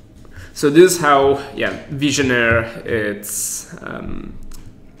 So this is how, yeah, Visionaire, it's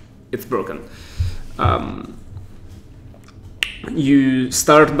broken. You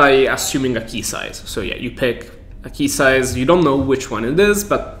start by assuming a key size. So yeah, you pick a key size, you don't know which one it is,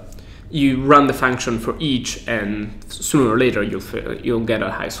 but you run the function for each, and sooner or later you'll get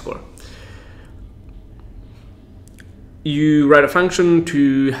a high score. You write a function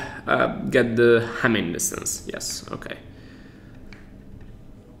to get the Hamming distance. Yes, okay.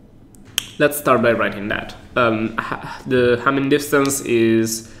 Let's start by writing that. The Hamming distance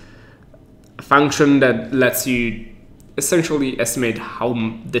is a function that lets you essentially estimate how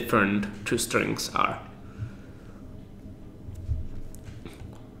different two strings are.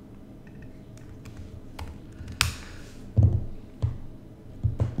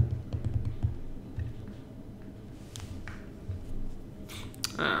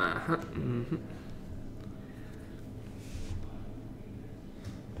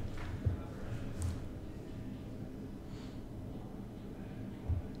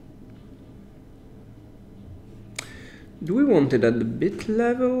 Do we want it at the bit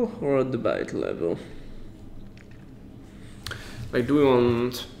level or at the byte level? Like, do we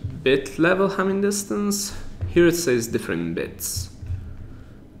want bit level Hamming distance? Here it says different bits.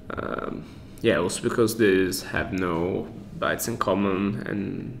 Yeah, also because these have no bytes in common,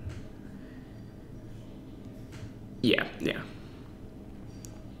 and yeah.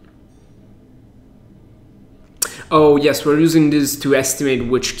 Oh yes, we're using this to estimate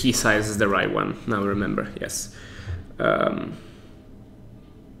which key size is the right one. Now remember, yes.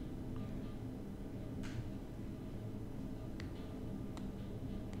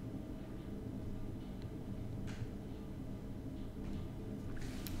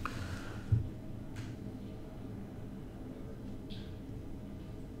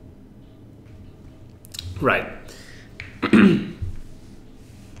 Right.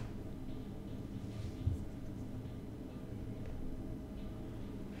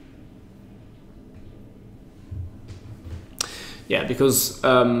 Yeah, because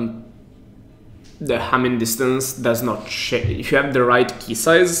the Hamming distance does not change. If you have the right key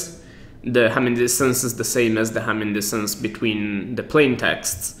size, the Hamming distance is the same as the Hamming distance between the plain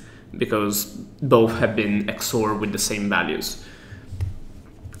texts, because both have been XOR with the same values.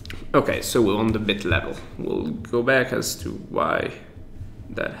 Okay, so we're on the bit level. We'll go back as to why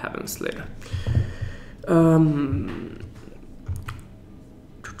that happens later.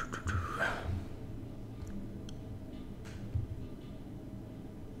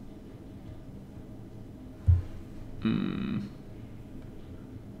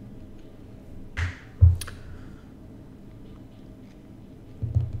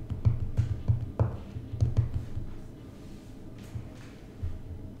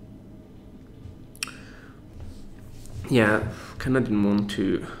 Yeah, kind of didn't want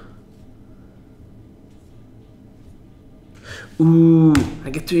to. Ooh, I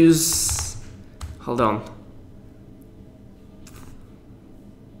get to use. Hold on.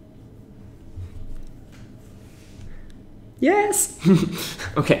 Yes!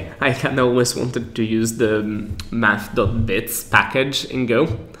 Okay, I had always wanted to use the math.bits package in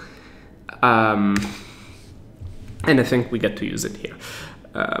Go. And I think we get to use it here.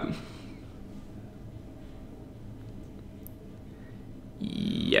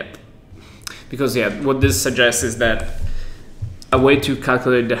 Yep. Because, yeah, what this suggests is that a way to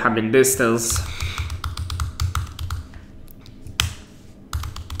calculate the Hamming distance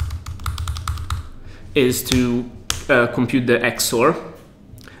is to compute the XOR,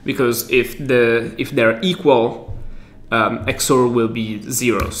 because if they're equal, XOR will be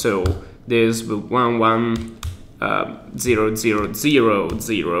 0. So this will 1 1 0 0 0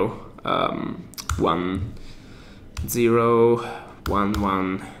 0 1 0 1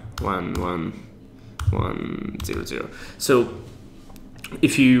 1 1 1 1 0 0. So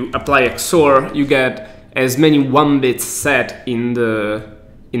if you apply XOR, you get as many 1 bits set in the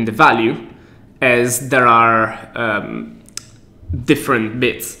value as there are different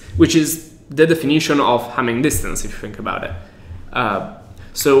bits, which is the definition of Hamming distance, if you think about it.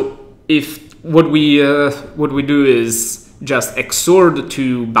 So if what we do is just XOR the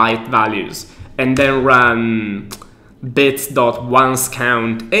 2 byte values and then run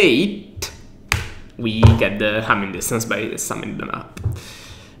bits.oncecount8, we get the Hamming distance by summing them up.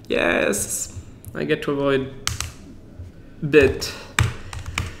 Yes, I get to avoid bit.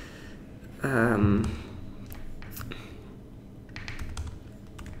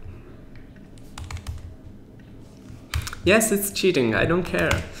 Yes, it's cheating, I don't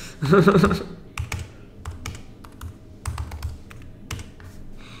care.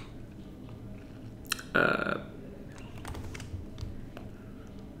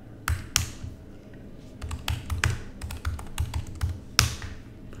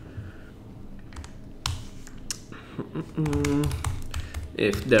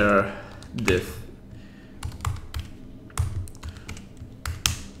 If they're diff,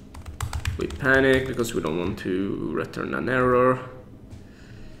 we panic because we don't want to return an error.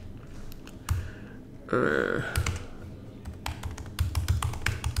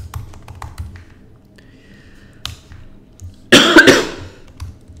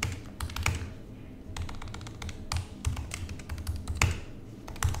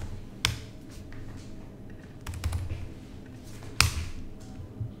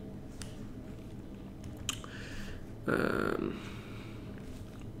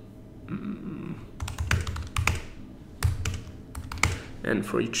 And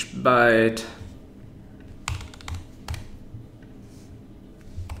for each byte,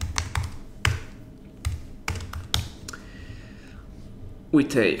 we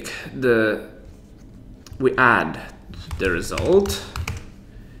add the result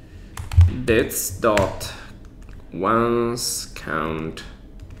bits dot once count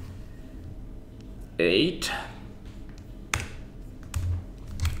 8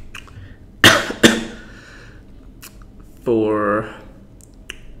 for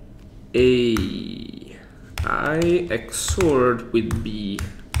AI XORed with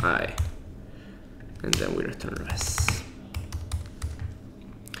BI, and then we return the rest.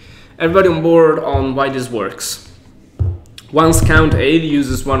 Everybody on board on why this works? Once count 8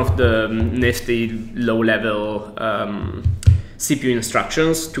 uses one of the nifty low-level CPU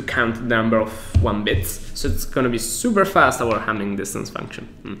instructions to count the number of 1 bits, so it's going to be super fast, our Hamming distance function.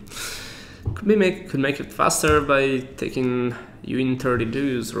 Could make it faster by taking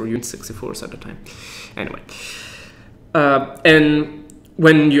uint32s or uint64s at a time. Anyway, and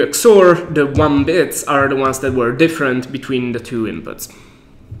when you XOR, the 1 bits are the ones that were different between the 2 inputs.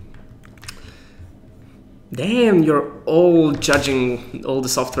 Damn, you're all judging all the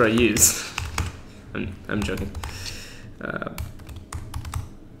software I use. I'm joking.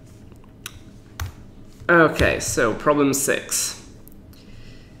 Okay, so problem 6.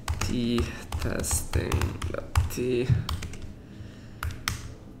 T testing.t.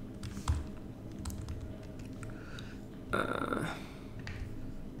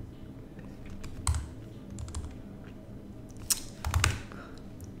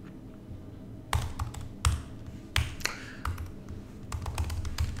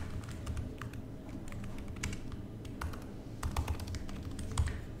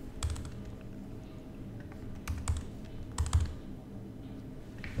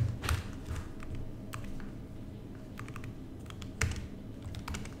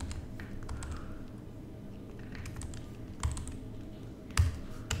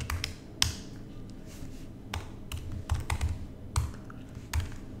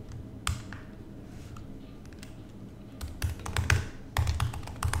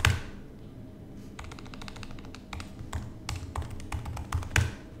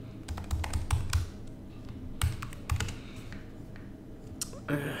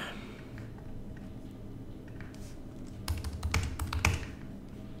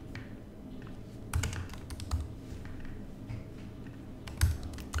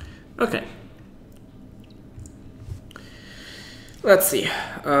 Okay. Let's see if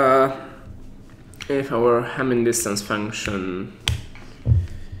our Hamming distance function,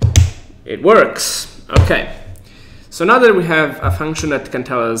 it works. Okay. So now that we have a function that can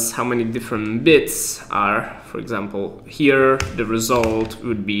tell us how many different bits are, for example, here the result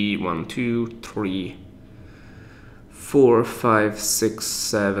would be 1, 2, 3, 4, 5, 6,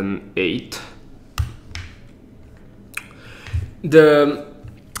 7, 8.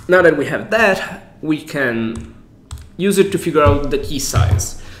 Now that we have that, we can use it to figure out the key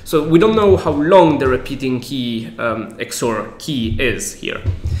size. So we don't know how long the repeating key XOR key is here.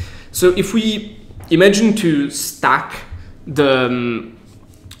 So if we imagine to stack the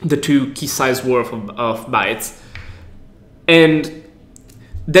two key size worth of bytes and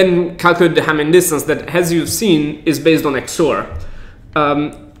then calculate the Hamming distance that, as you've seen, is based on XOR.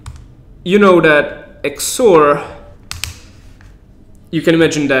 You know that XOR, you can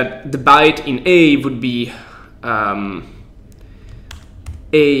imagine that the byte in A would be A0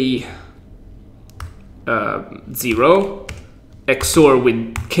 XOR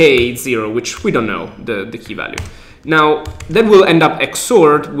with K0, which we don't know the key value. Now that will end up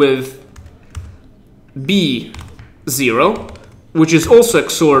XORed with B0, which is also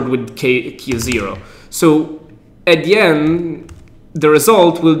XORed with K0. So at the end, the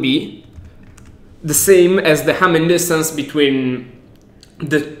result will be the same as the Hamming distance between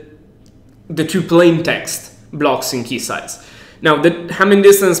the two plain text blocks in key size. Now the Hamming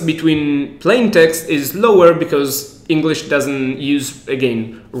distance between plain text is lower because English doesn't use,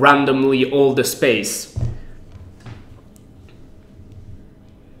 again, randomly all the space.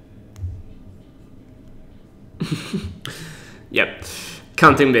 Yep,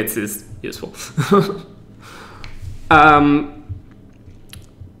 counting bits is useful.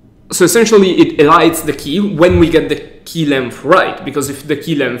 So essentially it elides the key when we get the key length right, because if the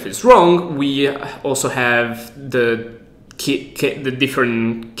key length is wrong, we also have the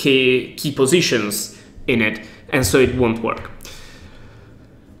different key positions in it, and so it won't work.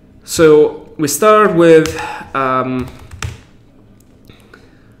 So we start with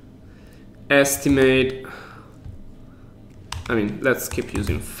estimate. Let's keep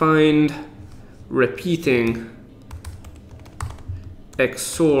using find repeating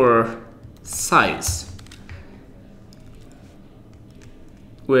XOR size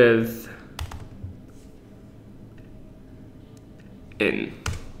with in.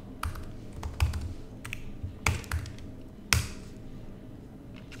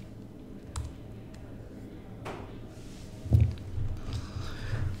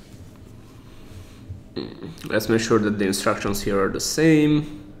 Let's make sure that the instructions here are the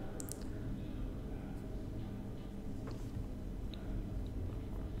same.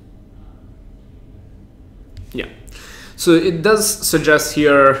 Yeah, so it does suggest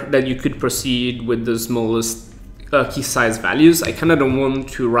here that you could proceed with the smallest key size values. I kind of don't want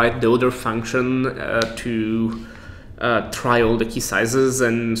to write the other function to try all the key sizes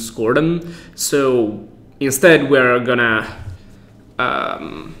and score them. So instead we're gonna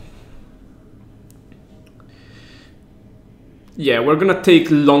we're gonna take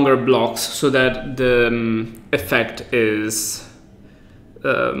longer blocks so that the effect is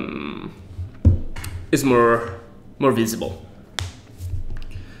more visible.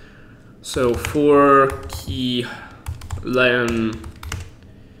 So for key length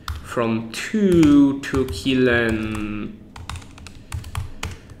from 2 to key length,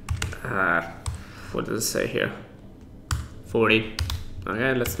 what does it say here? 40.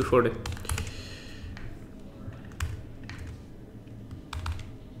 Okay, let's do 40.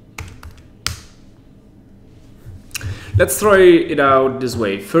 let's try it out this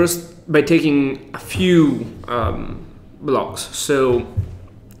way. First, by taking a few blocks. So,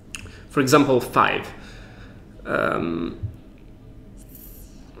 for example, 5.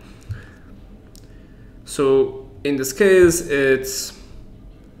 So in this case, it's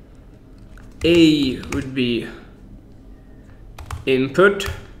A would be input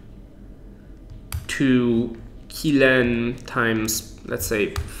to keylen times, let's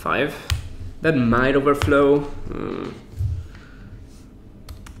say, 5. That might overflow.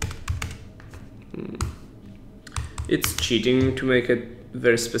 It's cheating to make it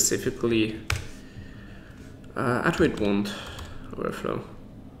very specifically. Actually, it won't overflow.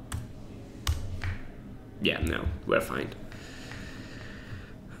 Yeah, no, we're fine.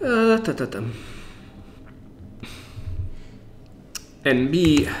 And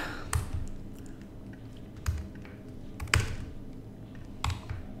B,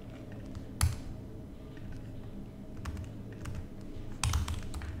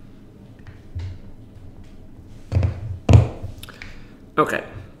 okay.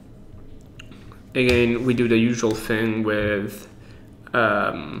 Again, we do the usual thing with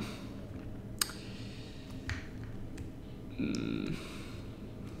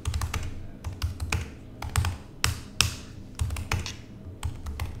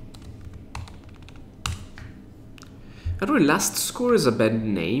actually, last score is a bad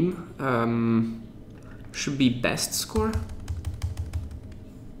name. Should be best score.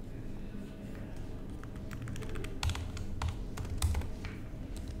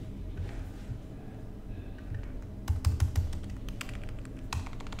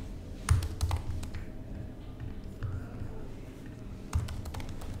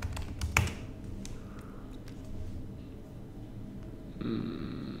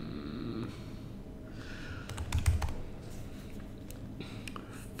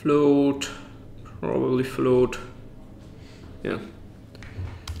 Float, probably float. Yeah.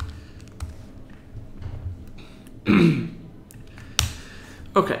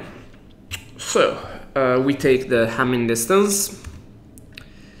 Okay, so we take the Hamming distance.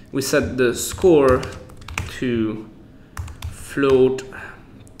 We set the score to float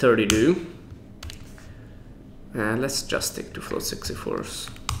 32. Let's just stick to float 64s.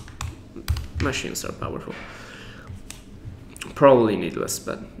 Machines are powerful. Probably needless,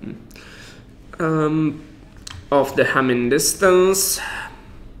 but of the Hamming distance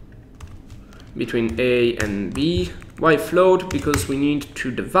between A and B. Why float? Because we need to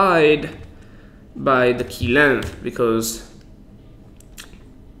divide by the key length, because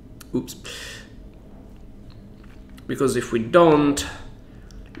if we don't,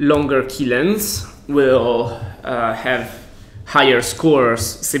 longer key lengths will have higher scores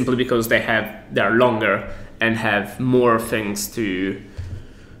simply because they're longer and have more things to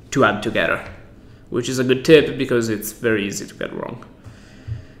add together, which is a good tip because it's very easy to get wrong.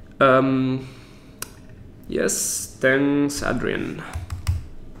 Yes, thanks, Adrian.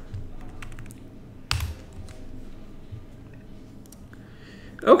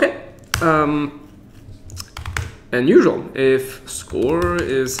 Okay. And usual, if score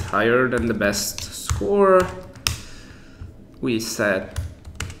is higher than the best score, we set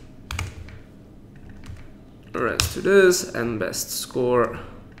rest to this and best score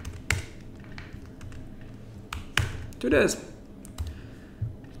to this.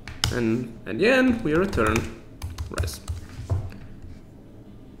 And at the end, we return rest.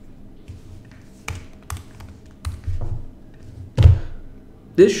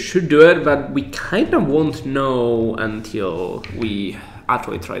 This should do it, but we kind of won't know until we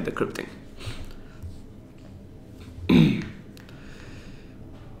actually try decrypting.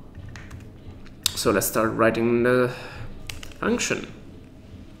 So let's start writing the function.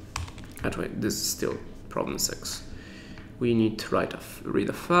 Actually, this is still problem 6. We need to read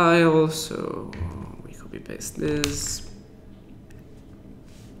a file, so we copy paste this.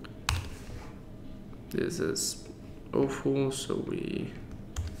 This is awful, so we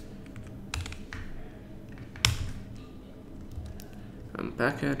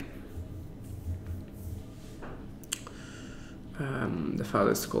unpack it. The file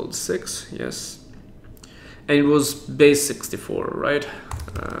is called 6, yes. And it was base 64, right?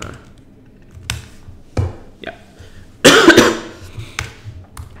 Yeah.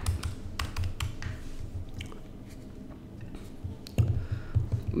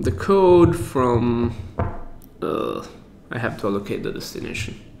 The code from... I have to allocate the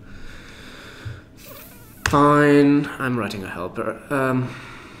destination. Fine, I'm writing a helper.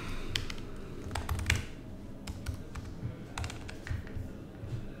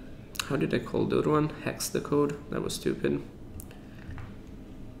 How did I call the other one? Hex the code? That was stupid.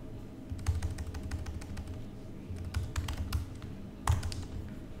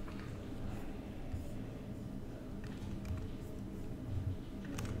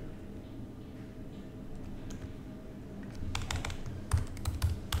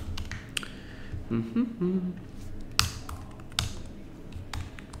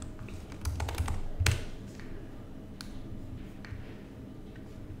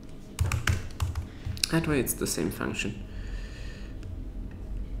 That way it's the same function.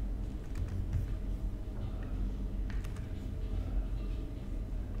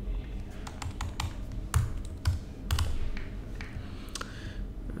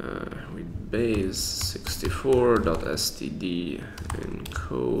 With base 64.std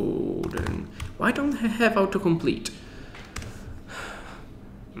encode, and why don't I have autocomplete?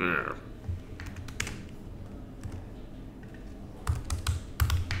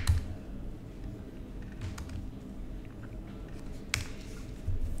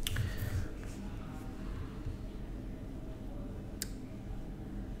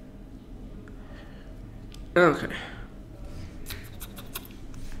 Okay.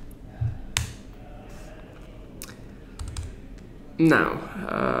 Now,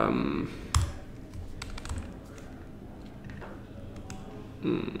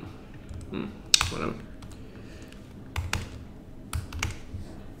 whatever.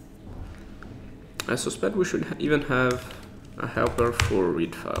 I suspect we should even have a helper for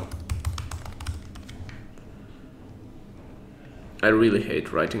read file. I really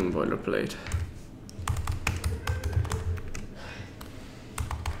hate writing boilerplate.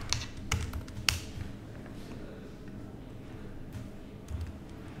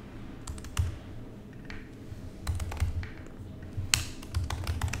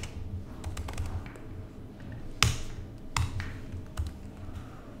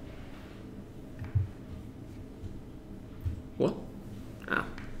 What? Ah.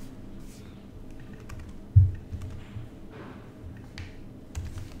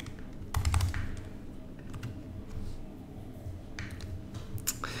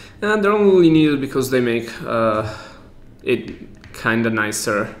 And they're only needed because they make it kinda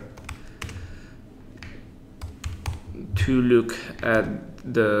nicer to look at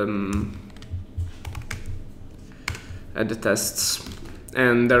the tests.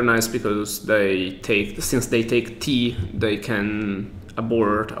 And they're nice because they take, since they take T, they can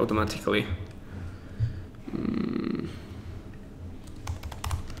abort automatically.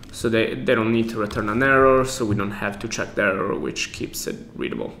 So they don't need to return an error, so we don't have to check the error, which keeps it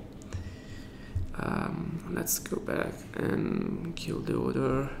readable. Let's go back and kill the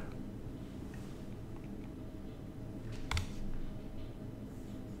order.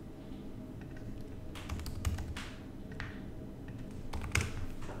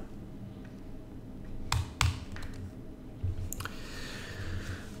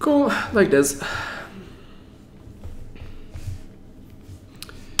 Cool, like this.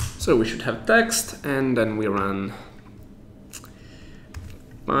 So we should have text, and then we run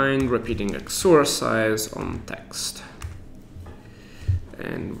find repeating XOR size on text.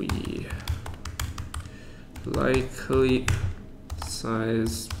 And we likely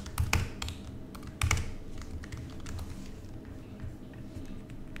size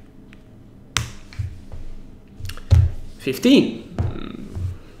 .15.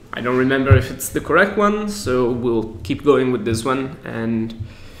 I don't remember if it's the correct one, so we'll keep going with this one, and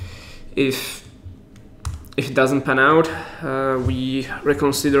if it doesn't pan out, we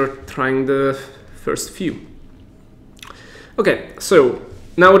reconsider trying the first few. Okay, so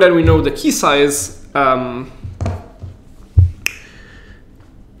now that we know the key size,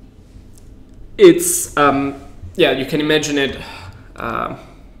 it's yeah, you can imagine it A,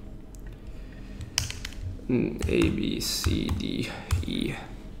 B, C, D, E.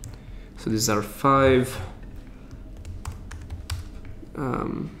 So these are 5,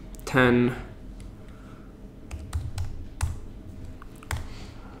 10.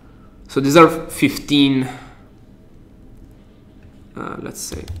 So these are 15, let's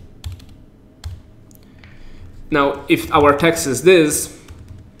say. Now, if our text is this,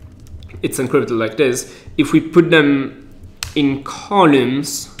 it's encrypted like this. If we put them in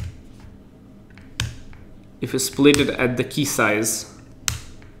columns, if we split it at the key size,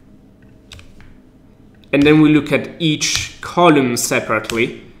 and then we look at each column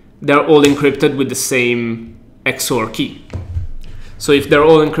separately, they're all encrypted with the same XOR key. So if they're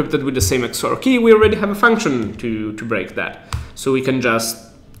all encrypted with the same XOR key, we already have a function to break that. So we can just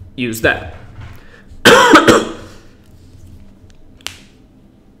use that.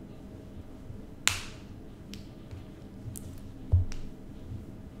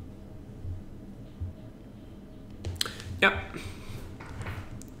 Yeah.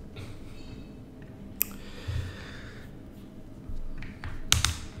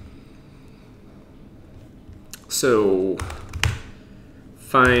 So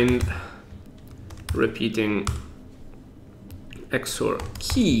find repeating XOR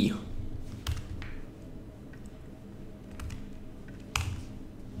key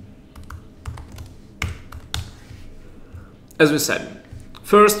as we said,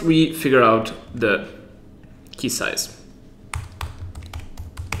 first we figure out the key size.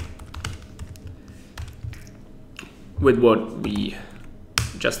 With what we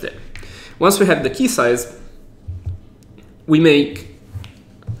just did. Once we have the key size, we make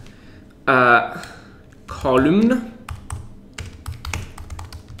a column,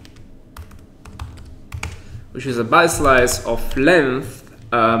 which is a bislice of length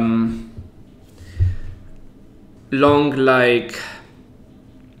long like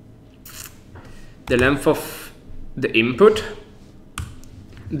the length of the input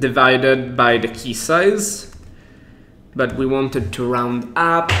divided by the key size, but we wanted to round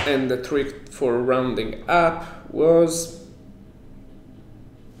up, and the trick for rounding up was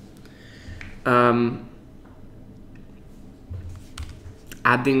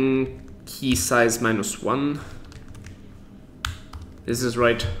adding key size -1. This is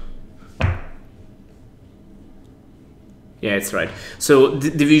right. Yeah, it's right. So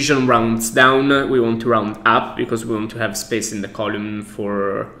division rounds down. We want to round up because we want to have space in the column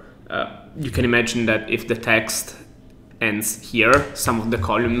for... you can imagine that if the text ends here, some of the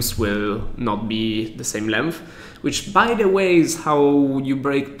columns will not be the same length, which, by the way, is how you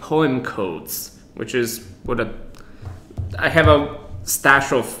break poem codes, which is what I have a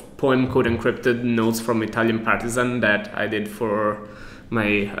stash of poem code encrypted notes from Italian Partisan that I did for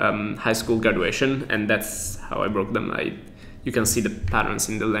my high school graduation, and that's how I broke them. You can see the patterns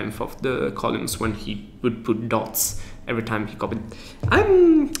in the length of the columns when he would put dots every time he copied.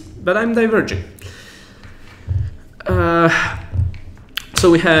 But I'm diverging.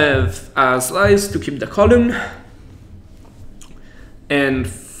 So we have a slice to keep the column, and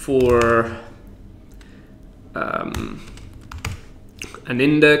for an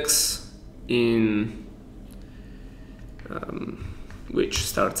index in which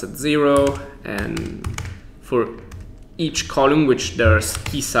starts at 0, and for each column, which there's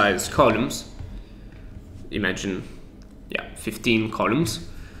key size columns, imagine 15 columns.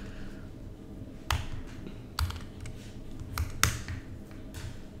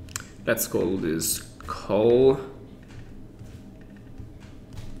 Let's call this call.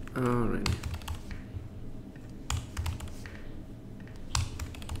 Alright.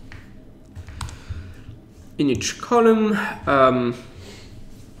 In each column,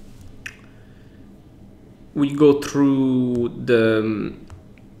 we go through the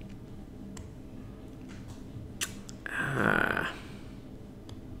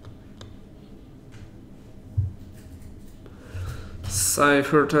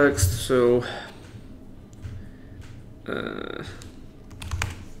ciphertext, so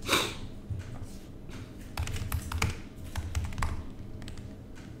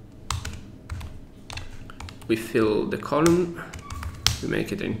we fill the column, we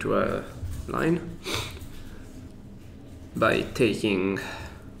make it into a line by taking,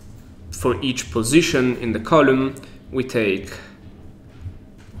 for each position in the column, we take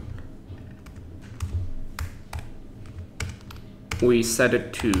we set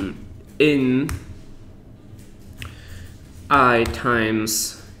it to in I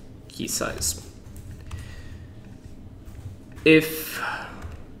times key size. If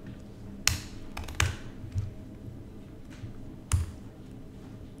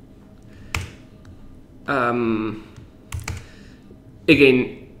again,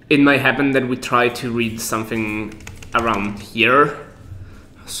 it might happen that we try to read something around here.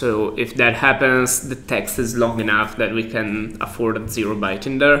 So if that happens, the text is long enough that we can afford a 0 byte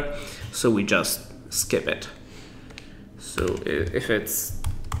in there. So we just skip it. So if it's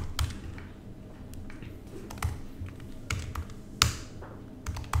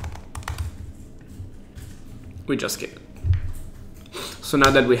we just skip it. So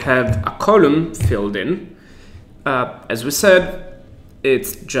now that we have a column filled in, as we said,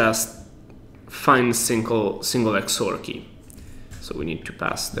 it's just find single XOR key. So we need to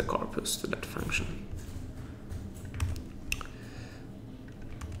pass the corpus to that function.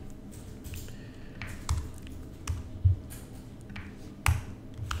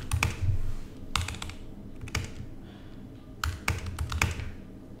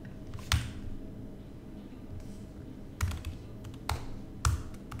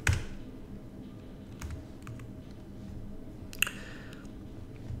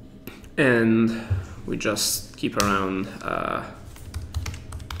 And we just keep around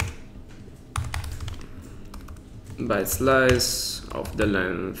byte slice of the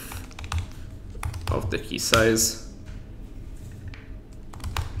length of the key size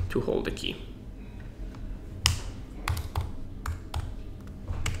to hold the key.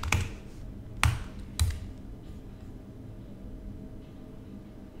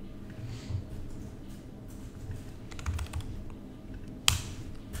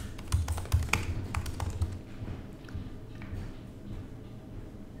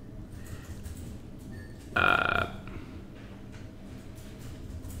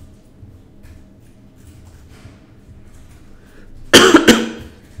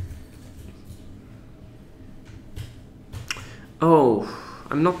 Oh,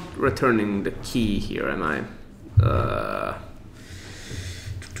 I'm not returning the key here, am I?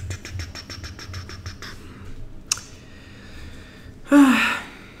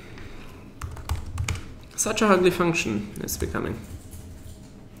 Such a ugly function it's becoming.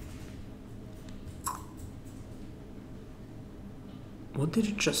 What did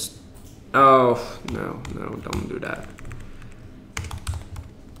it just... Oh, no, don't do that.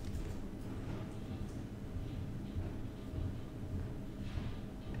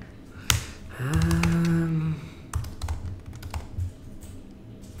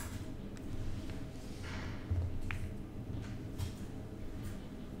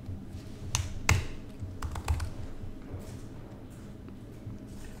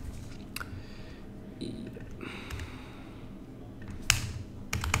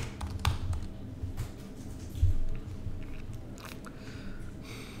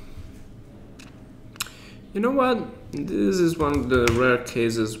 You know what? This is one of the rare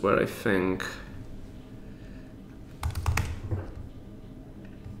cases where I think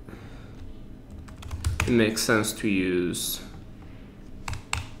it makes sense to use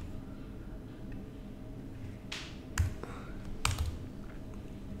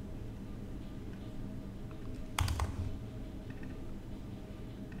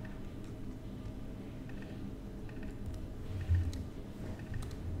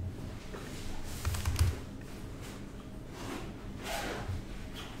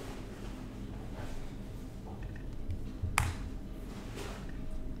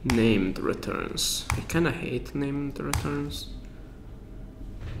named returns. I kinda hate named returns.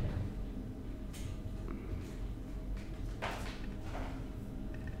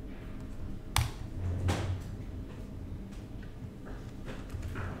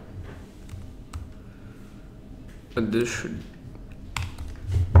 But this should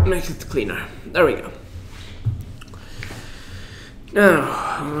make it cleaner. There we go.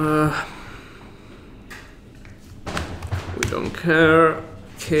 Now, we don't care.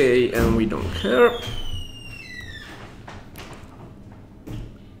 K, and we don't care.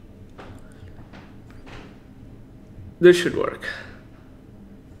 This should work.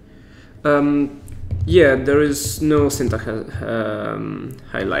 Yeah, there is no syntax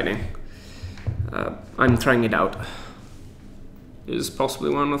highlighting. I'm trying it out. It is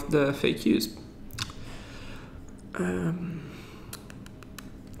possibly one of the fake U's.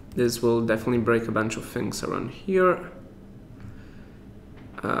 This will definitely break a bunch of things around here.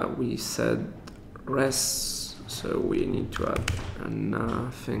 We said res, so we need to add a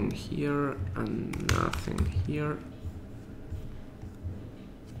nothing here and nothing here.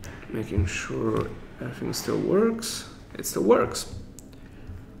 Making sure everything still works. It still works.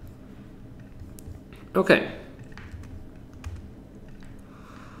 Okay.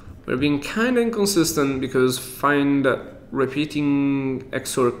 We're being kind of inconsistent because find repeating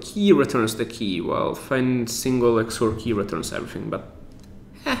XOR key returns the key, while find single XOR key returns everything, but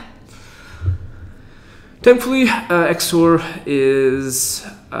thankfully, XOR is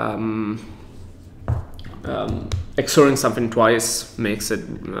XORing something twice makes it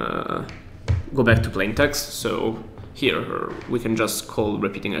go back to plain text. So here we can just call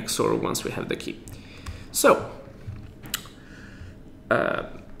repeating XOR once we have the key. So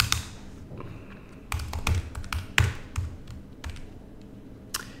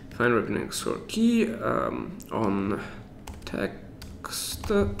find repeating XOR key on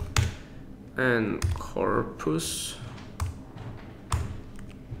text and corpus.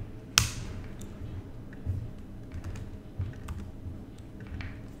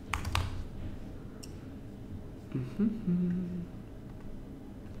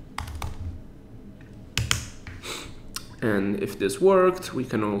 And if this worked, we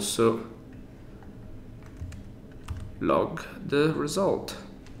can also log the result.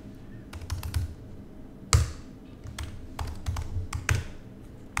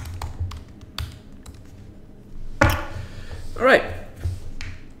 All right.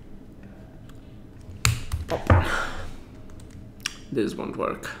 This won't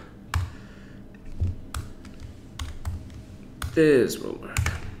work. This will work.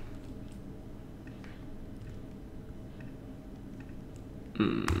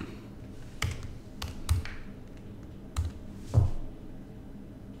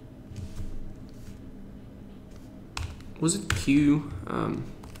 Was it Q?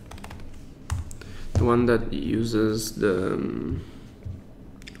 The one that uses the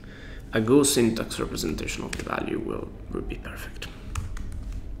a Go syntax representation of the value will be perfect.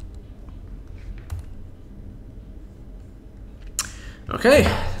 Okay,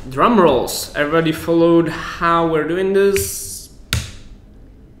 drum rolls. Everybody followed how we're doing this?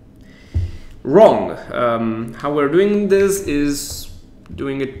 Wrong. How we're doing this is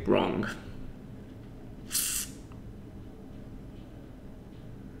doing it wrong.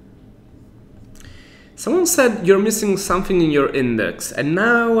 Someone said you're missing something in your index, and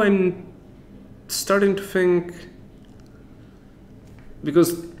now I'm starting to think,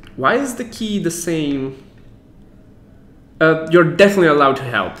 because why is the key the same? You're definitely allowed to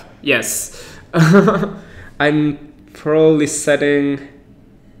help. Yes. I'm probably setting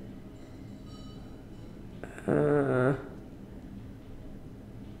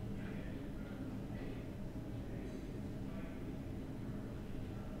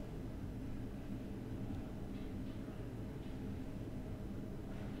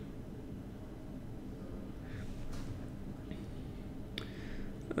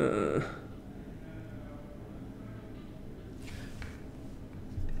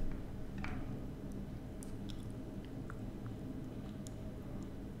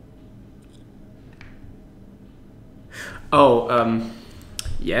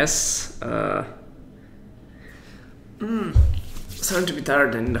yes. Starting to be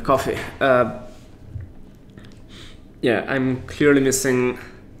tired in the coffee. Yeah, I'm clearly missing.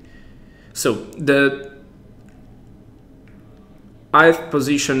 So the ith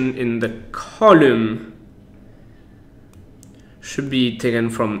position in the column should be taken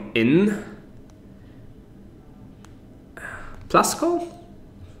from in plus call.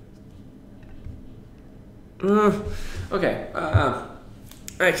 Okay,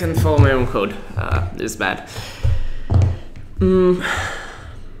 I can follow my own code. This is bad.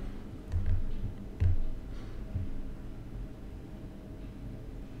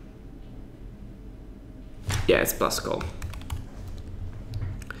 Yeah, it's plus call.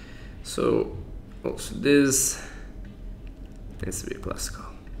 So also this needs to be plus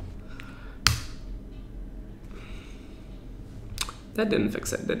call. That didn't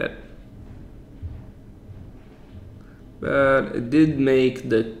fix it, did it? But it did make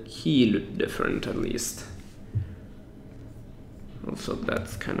the key look different, at least. Also,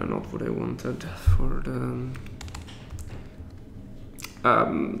 that's kind of not what I wanted for the...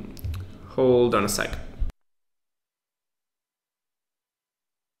 hold on a sec.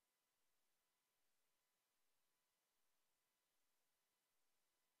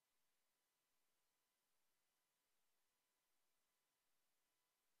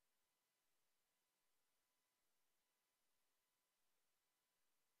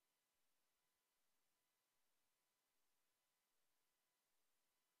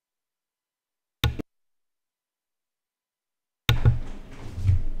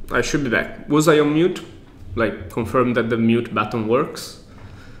 I should be back. Was I on mute? Like, confirm that the mute button works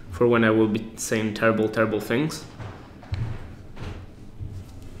for when I will be saying terrible, terrible things.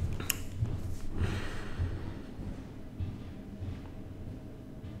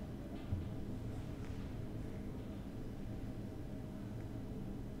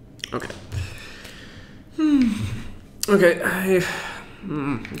 Okay. Okay,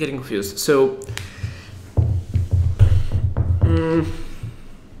 I'm getting confused. So,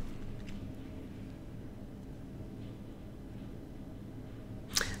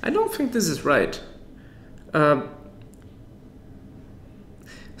 I don't think this is right.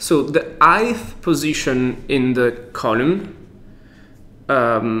 So the ith position in the column,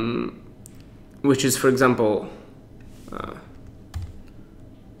 which is, for example,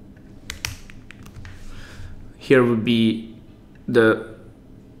 here would be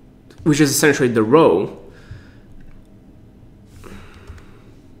which is essentially the row.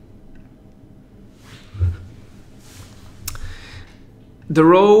 The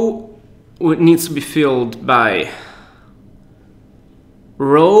row needs to be filled by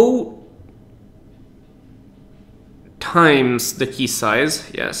row times the key size,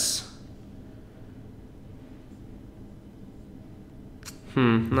 yes.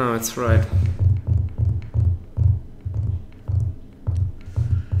 No, it's right.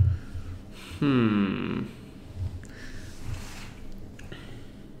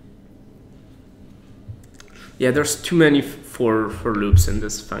 Yeah, there's too many for loops in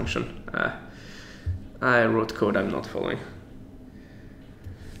this function. I wrote code I'm not following.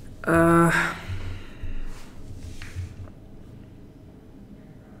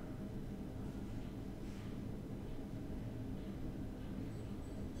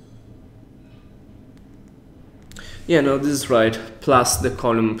 Yeah, no, this is right. Plus the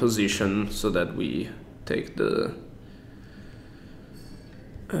column position, so that we take the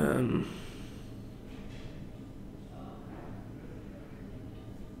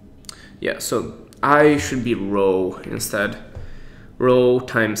yeah, so I should be row instead. Row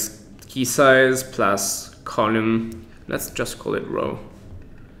times key size plus column. Let's just call it row.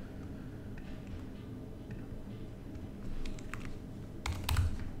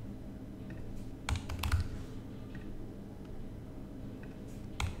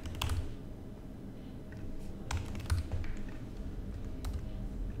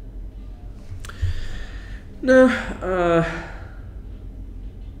 No,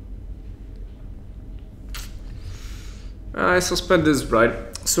 I suspect this is right.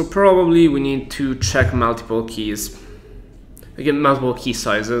 So probably we need to check multiple keys. Again, multiple key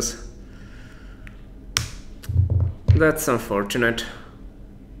sizes. That's unfortunate.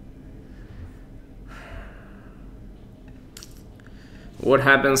 What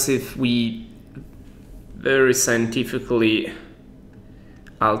happens if we very scientifically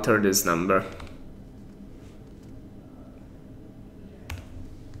alter this number?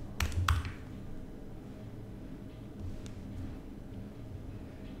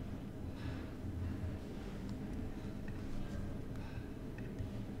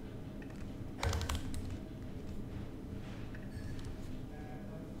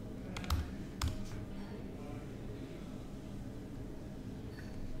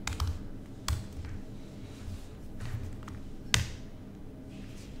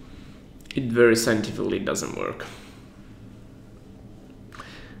 It very scientifically doesn't work.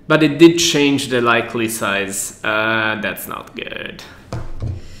 But it did change the likely size. That's not good.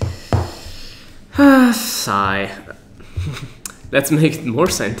 Sigh. Let's make it more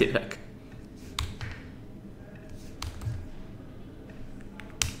scientific.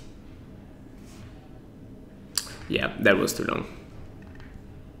 Yeah, that was too long.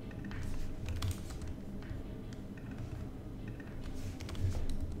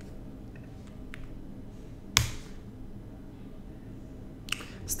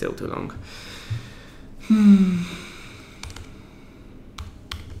 Still too long.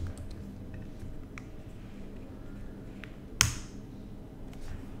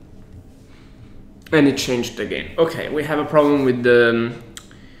 And it changed again. Okay, we have a problem with the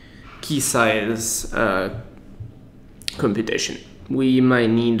key size computation. We might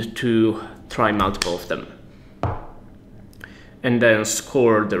need to try multiple of them and then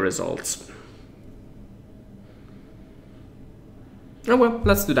score the results. Oh well,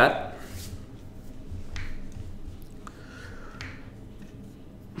 let's do that.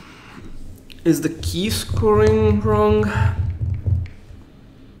 Is the key scoring wrong?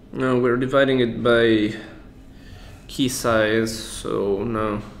 No, we're dividing it by key size, so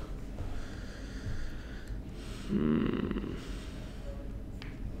no.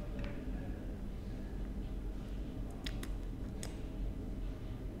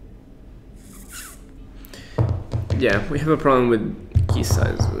 Yeah, we have a problem with key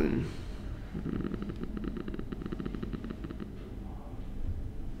size.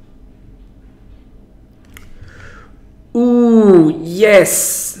 Ooh,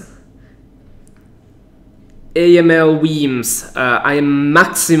 yes! AML Weems. I am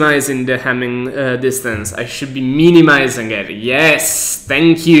maximizing the Hamming distance. I should be minimizing it. Yes,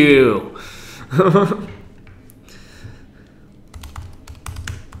 thank you.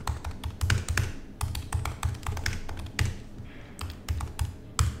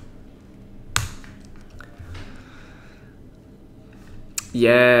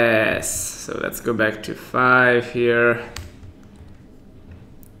 Yes, so let's go back to 5 here.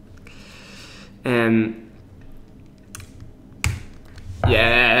 And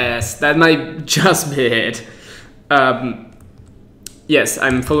yes, that might just be it. Yes,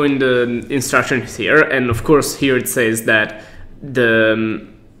 I'm following the instructions here, and of course here it says that the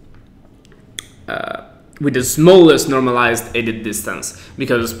with the smallest normalized edit distance,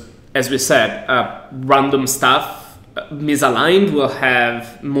 because as we said, random stuff misaligned will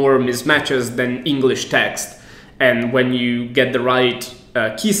have more mismatches than English text, and when you get the right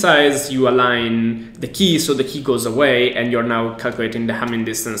key size, you align the key so the key goes away, and you're now calculating the Hamming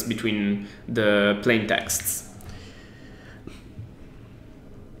distance between the plain texts.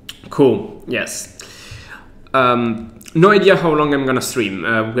 Cool, yes. No idea how long I'm gonna stream.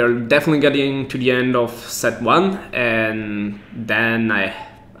 We're definitely getting to the end of set 1, and then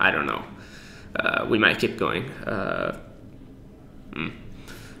I don't know. We might keep going.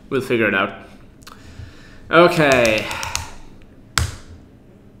 We'll figure it out. Okay.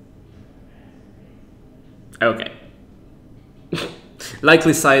 Okay.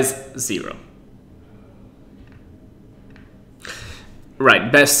 Likely size 0.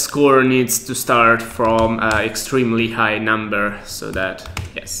 Right, best score needs to start from extremely high number, so that,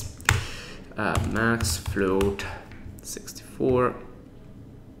 yes. Max float 64.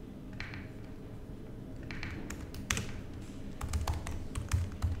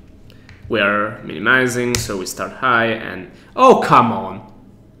 We are minimizing, so we start high and... Oh, come on!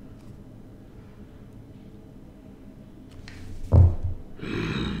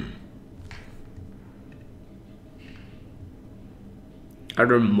 Are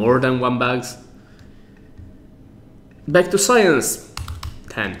there more than 1 bugs? Back to science.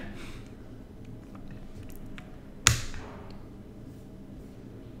 10.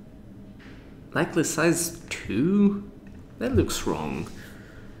 Likely size 2? That looks wrong.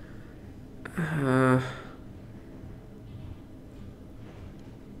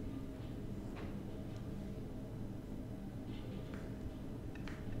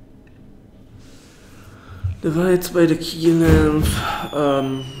 Divides by the key length.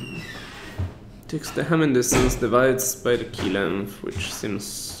 Takes the Hammond distance, divides by the key length, which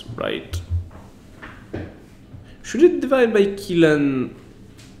seems right. Should it divide by key length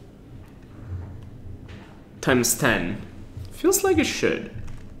times 10? Feels like it should.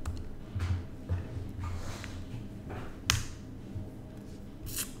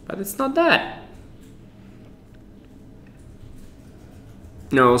 But it's not that.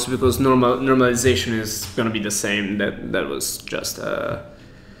 No, also because normalization is gonna be the same. That was just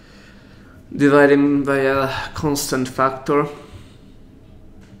dividing by a constant factor.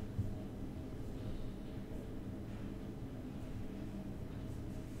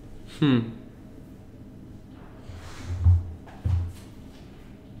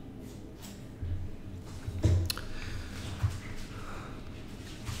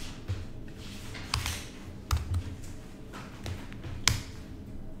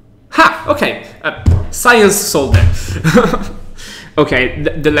 Okay, science solved it. Okay,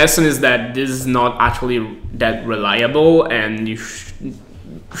 the lesson is that this is not actually that reliable, and you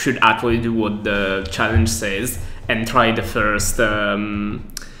should actually do what the challenge says and try the first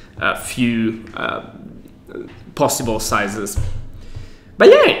few possible sizes. But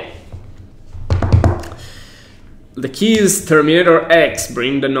yay! The key is Terminator X,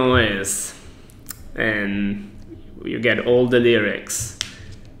 bring the noise, and you get all the lyrics.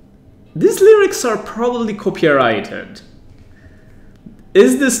 These lyrics are probably copyrighted.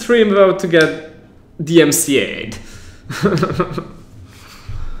 Is this stream about to get DMCA'd?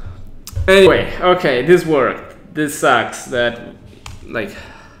 Anyway, okay, this worked. This sucks that, like,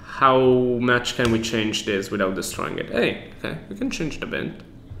 how much can we change this without destroying it? Hey, okay, we can change the bint.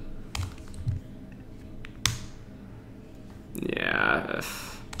 Yeah.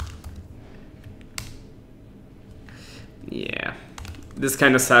 Yeah. This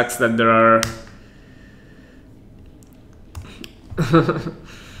kind of sucks that there are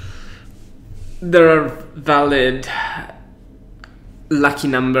there are valid lucky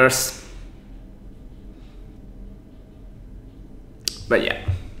numbers. But yeah.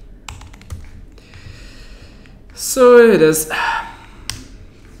 So it is.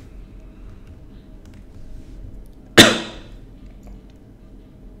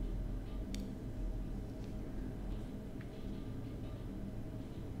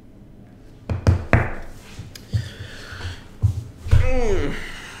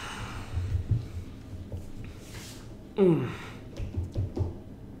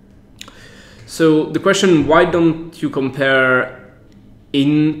 So the question, why don't you compare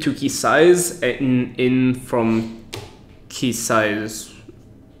in to key size and in from key size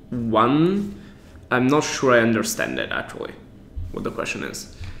 1? I'm not sure I understand it actually, what the question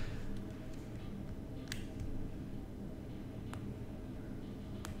is.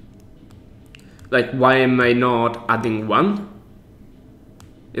 Like, why am I not adding 1?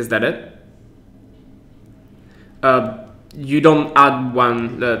 Is that it? You don't add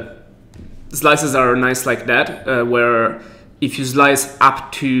 1. The slices are nice like that, where if you slice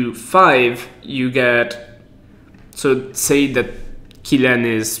up to 5, you get, so say that keylen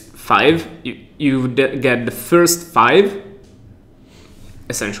is 5, you get the first 5,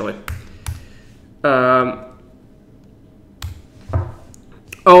 essentially. Oh,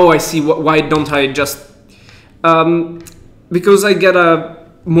 I see. Why don't I just... because I get a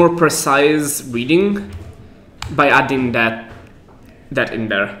more precise reading by adding that in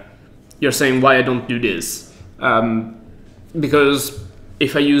there. You're saying why I don't do this. Because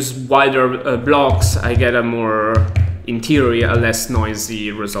if I use wider blocks, I get a more interior, a less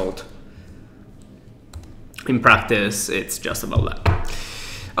noisy result. In practice, it's just about that.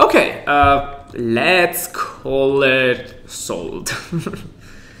 Okay, let's call it solved.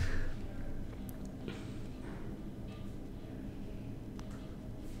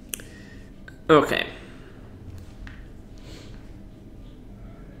 Okay.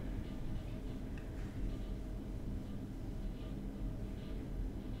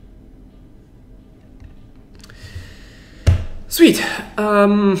 Sweet.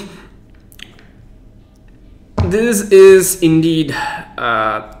 This is indeed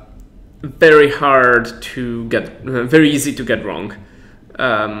very hard to get, very easy to get wrong.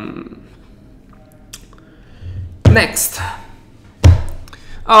 Next.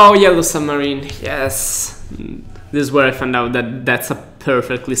 Oh, Yellow Submarine, yes. This is where I found out that that's a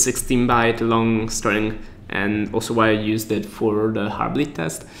perfectly 16-byte long string, and also why I used it for the Heartbleed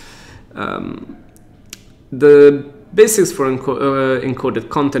test. The basics for encoded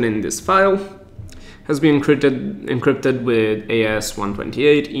content in this file has been encrypted with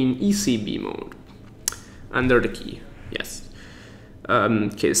AES-128 in ECB mode under the key. Yes.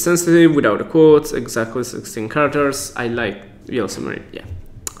 Case sensitive, without the quotes, exactly 16 characters. I like real summary, yeah.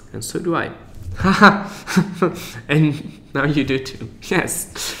 And so do I. Haha! And now you do too.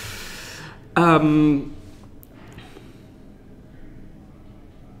 Yes.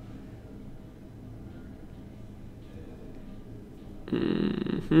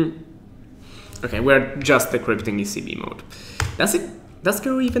 Okay, we're just decrypting ECB mode. Does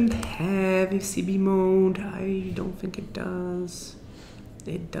Go even have ECB mode? I don't think it does.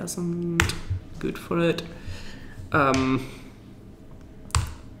 It doesn't. Good for it.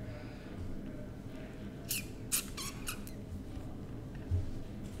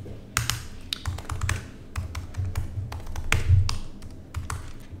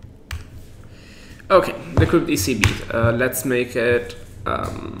 Okay, decrypt ECB. Let's make it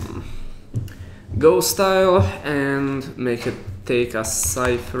Go style and make it take a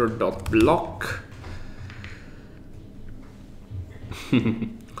cipher.block.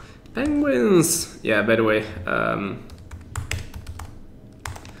 Penguins! Yeah, by the way,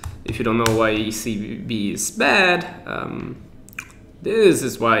 if you don't know why ECB is bad, this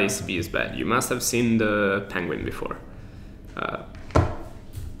is why ECB is bad. You must have seen the penguin before.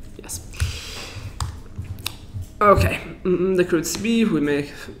 Yes. Okay, decrypt ECB,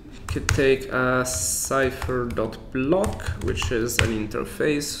 we could take a cipher.block, which is an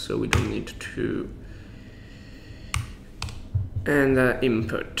interface, so we don't need to. And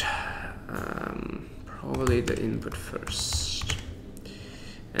input, probably the input first,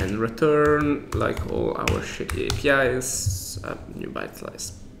 and return, like all our shitty APIs, a new byte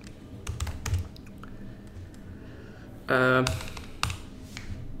slice.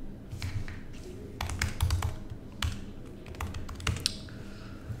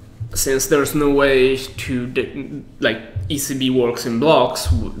 Since there's no way to, like, ECB works in blocks,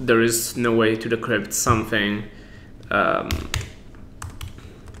 there is no way to decrypt something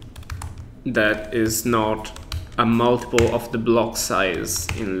that is not a multiple of the block size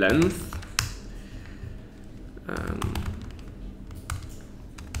in length.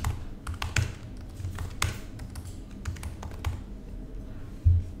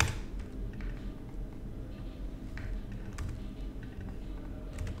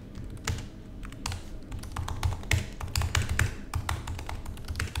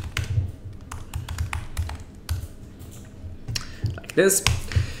 Like this.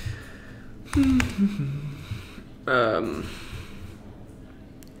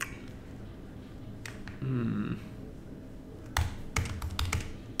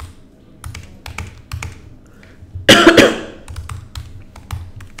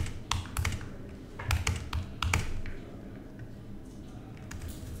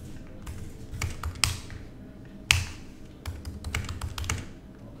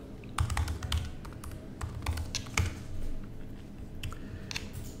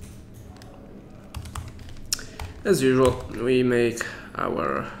 As usual, we make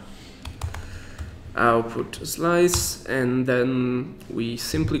our output slice and then we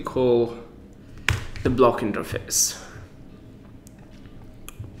simply call the block interface,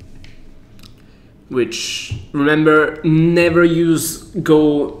 which, remember, never use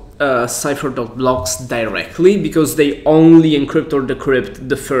Go cipher.blocks directly, because they only encrypt or decrypt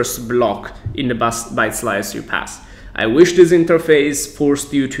the first block in the byte slice you pass. I wish this interface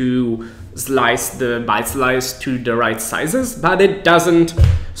forced you to slice the byte slice to the right sizes, but it doesn't,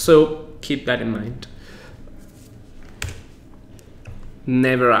 so keep that in mind.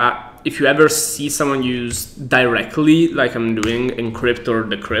 Never, if you ever see someone use directly, like I'm doing, encrypt or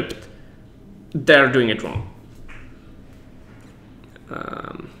decrypt, they're doing it wrong.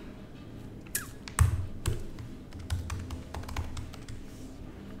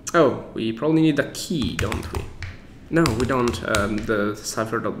 Oh, we probably need a key, don't we? No, we don't. The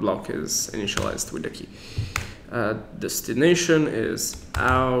cipher.block is initialized with the key. Destination is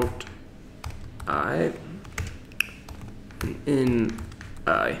out I and in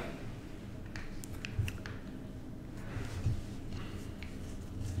I.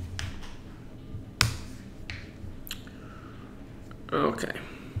 Okay.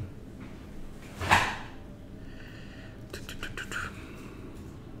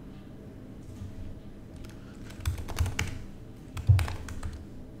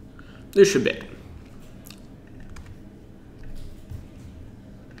 This should be it.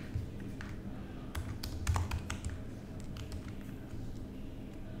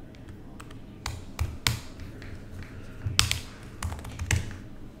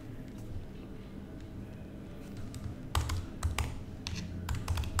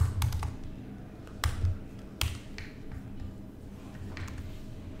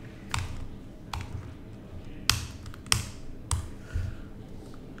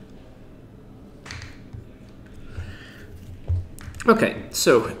 Okay,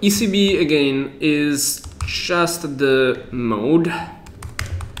 so ECB again is just the mode.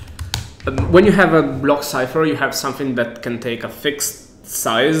 When you have a block cipher, you have something that can take a fixed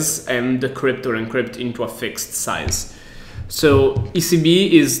size and decrypt or encrypt into a fixed size. So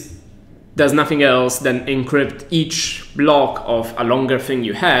ECB does nothing else than encrypt each block of a longer thing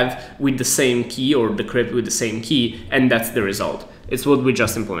you have with the same key, or decrypt with the same key, and that's the result. It's what we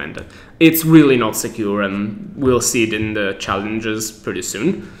just implemented. It's really not secure, and we'll see it in the challenges pretty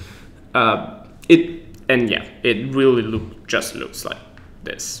soon. It really just looks like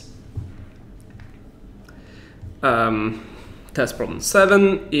this. Test problem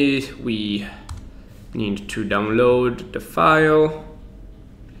 7 is we need to download the file.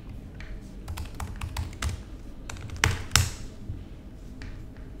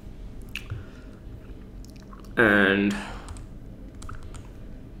 And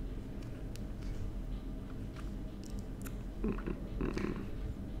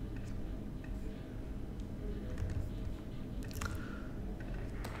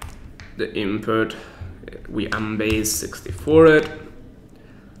the input, we unbase 64 it.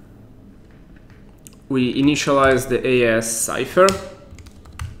 We initialize the AES cipher.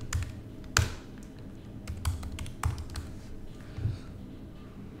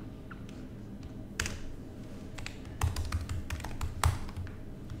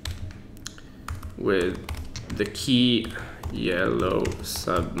 With the key yellow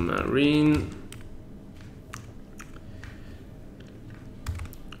submarine,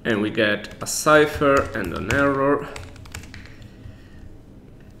 and we get a cipher and an error.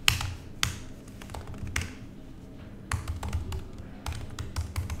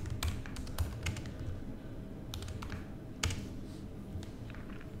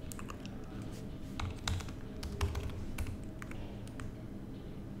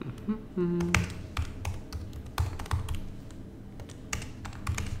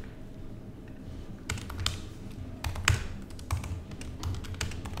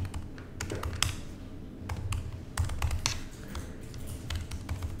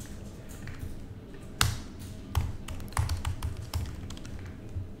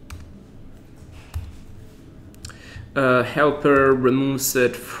 Helper removes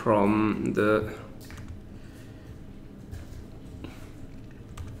it from the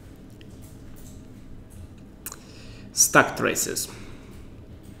stack traces,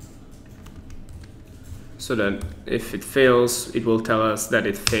 so that if it fails, it will tell us that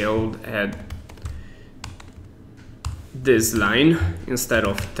it failed at this line instead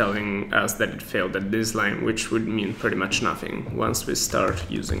of telling us that it failed at this line, which would mean pretty much nothing once we start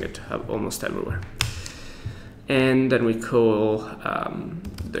using it almost everywhere. And then we call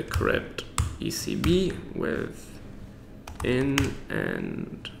the crypt ECB with in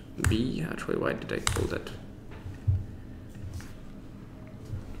and b. Actually, why did I call that?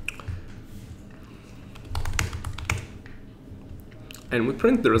 And we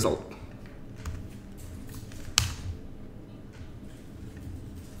print the result.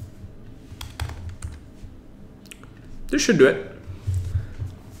 This should do it.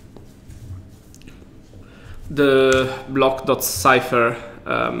 The block.cipher,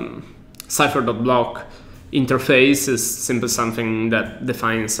 cipher.block interface is simply something that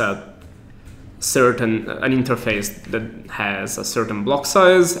defines an interface that has a certain block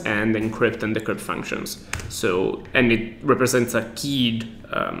size and encrypt and decrypt functions. So, and it represents a keyed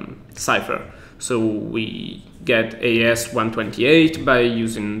cipher. So we get AES 128 by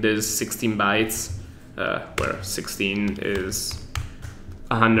using this 16 bytes, where 16 is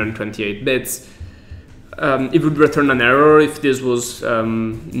 128 bits. It would return an error if this was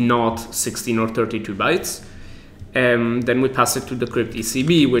not 16 or 32 bytes. Then we pass it to the crypt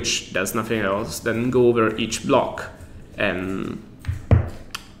ECB, which does nothing else than go over each block and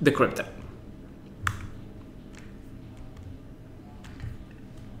decrypt it.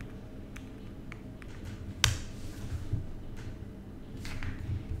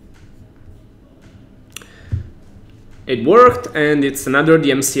 It worked, and it's another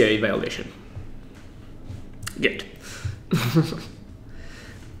DMCA violation. Good.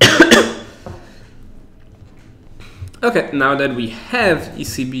 Okay, now that we have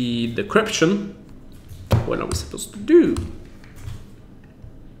ECB decryption, what are we supposed to do?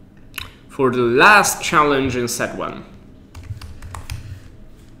 For the last challenge in set 1.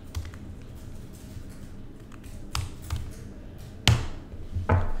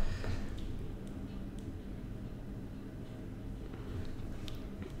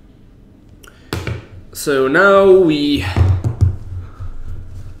 So now we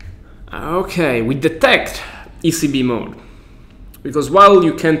detect ECB mode. Because while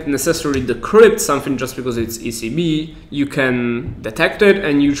you can't necessarily decrypt something just because it's ECB, you can detect it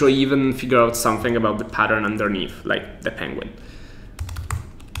and usually even figure out something about the pattern underneath, like the penguin.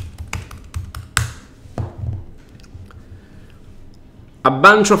 A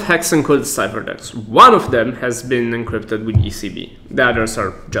bunch of hex encoded ciphertexts. One of them has been encrypted with ECB. The others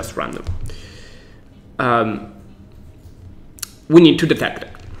are just random. We need to detect it.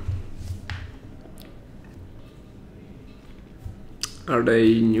 Are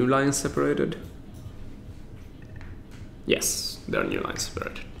they new lines separated? Yes, they're new lines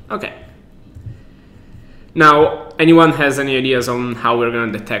separated. Okay. Now, anyone has any ideas on how we're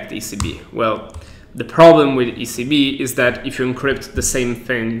going to detect ECB? Well, the problem with ECB is that if you encrypt the same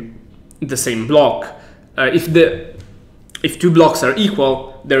thing, the same block, if two blocks are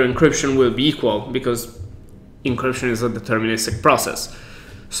equal, their encryption will be equal because encryption is a deterministic process.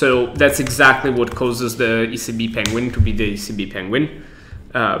 So that's exactly what causes the ECB penguin to be the ECB penguin.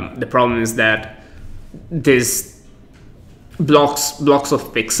 The problem is that these blocks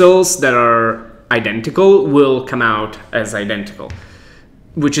of pixels that are identical will come out as identical,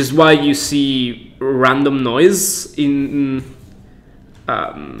 which is why you see random noise in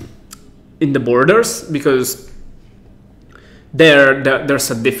the borders, because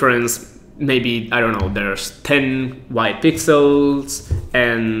there's a difference. Maybe, I don't know, there's 10 white pixels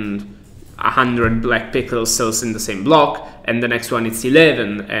and 100 black pixels cells in the same block, and the next one it's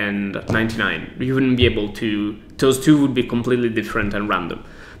 11 and 99. You wouldn't be able to, those two would be completely different and random.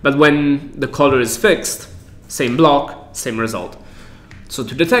 But when the color is fixed, same block, same result. So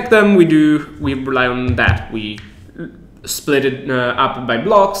to detect them, we rely on that. We split it up by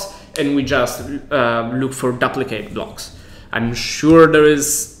blocks, and we just look for duplicate blocks. I'm sure there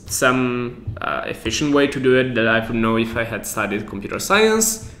is some efficient way to do it that I would know if I had studied computer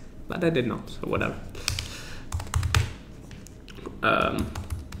science, but I did not, so whatever.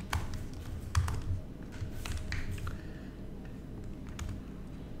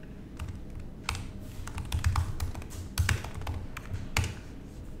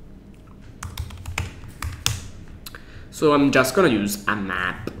 So I'm just gonna use a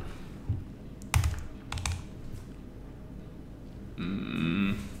map.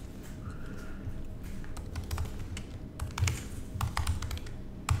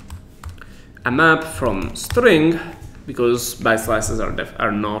 A map from string, because byte slices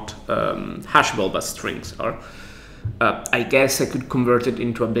are not hashable, but strings are. I guess I could convert it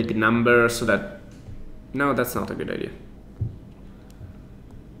into a big number so that... No, that's not a good idea.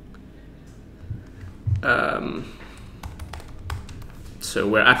 So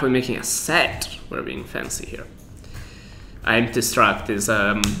we're actually making a set. We're being fancy here. Empty struct is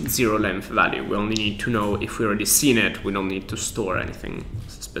zero length value. We only need to know if we already seen it. We don't need to store anything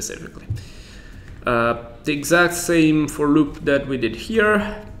specifically. The exact same for loop that we did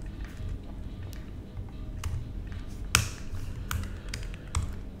here.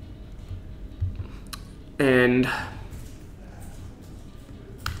 And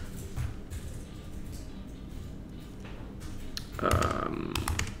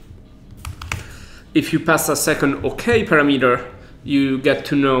if you pass a second OK parameter, you get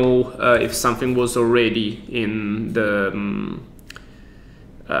to know if something was already in the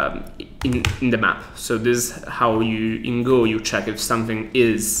in the map. So this is how you in Go you check if something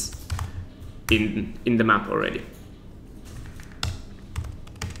is in the map already.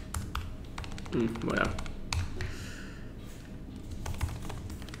 Well.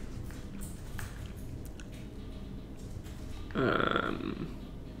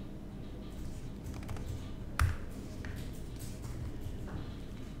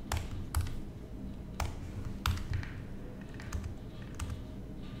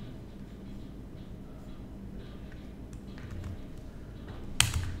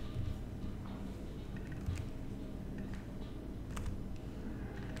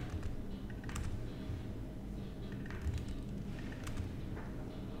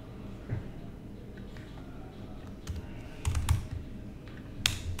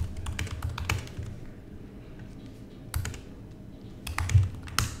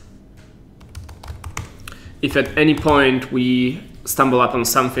 If at any point we stumble upon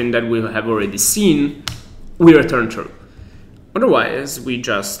something that we have already seen, we return true. Otherwise, we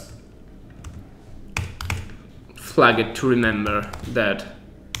just flag it to remember that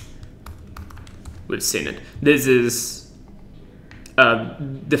we've seen it. This is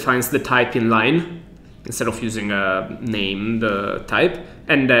defines the type in line instead of using a name, the type,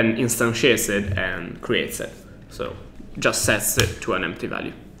 and then instantiates it and creates it. So just sets it to an empty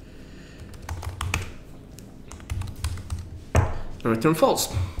value. Return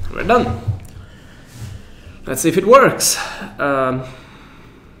false. We're done. Let's see if it works.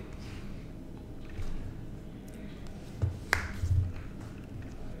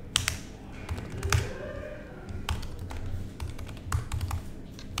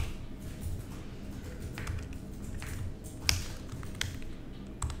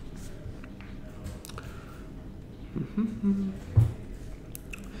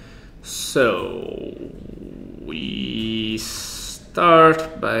 So we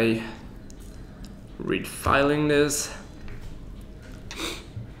start by refiling this,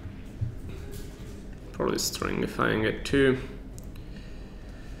 probably stringifying it too.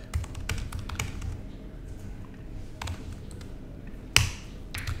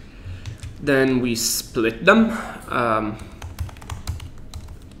 Then we split them.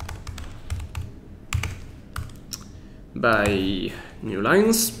 By new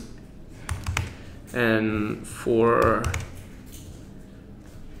lines, and for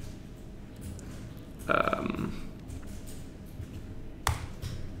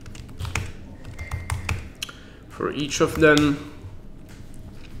each of them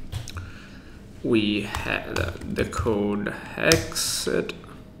we had the code hex it,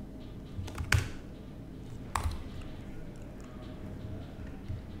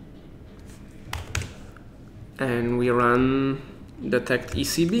 and we run detect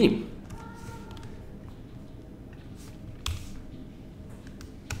ECB.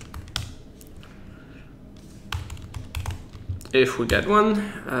 If we get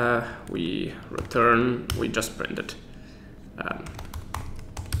one, we return, we just print it.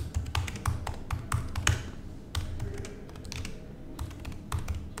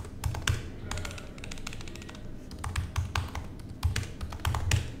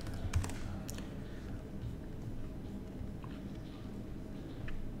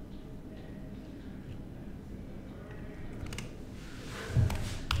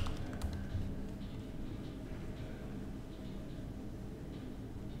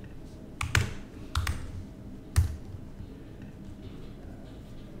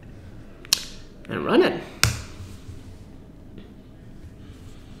 And run it.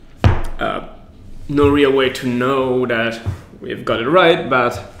 No real way to know that we've got it right,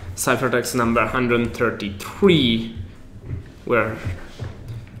 but ciphertext number 133 we're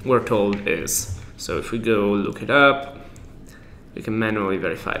told is. So if we go look it up, we can manually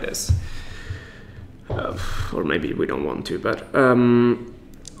verify this. Or maybe we don't want to, but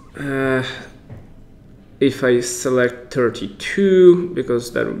if I select 32,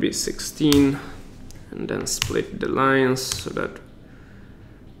 because that would be 16, and then split the lines so that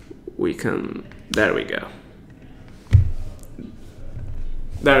we can, there we go.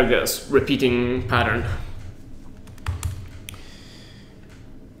 There it goes, repeating pattern.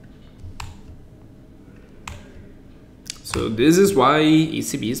 So this is why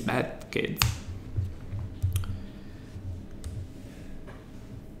ECB is bad, kids.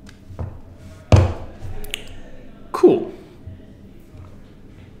 Cool.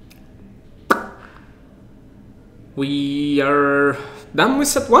 We are done with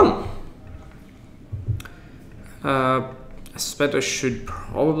set 1. I suspect I should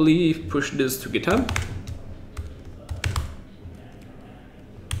probably push this to GitHub.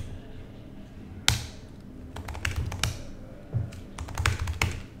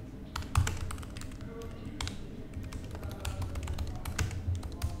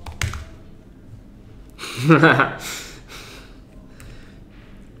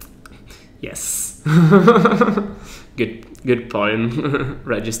 Yes. Good point.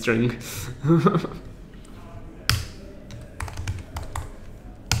 Registering.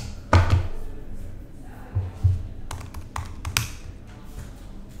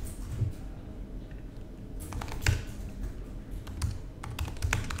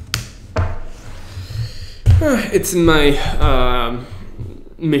 It's in my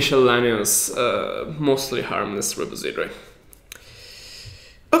miscellaneous, mostly harmless repository.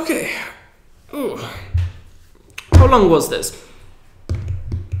 Okay. Ooh. How long was this?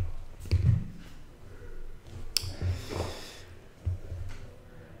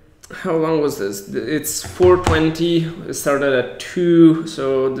 How long was this? It's 4:20. It started at 2,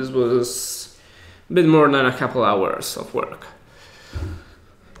 so this was a bit more than a couple hours of work.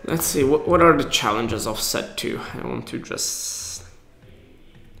 Let's see, what are the challenges of set 2? I want to just...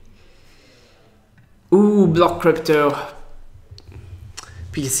 Ooh, block crypto.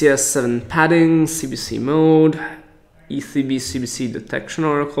 PCS 7 padding, CBC mode, ECB CBC detection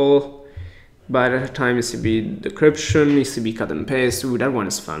oracle, byte at a time ECB decryption, ECB cut and paste. Ooh, that one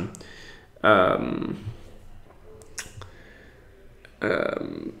is fun.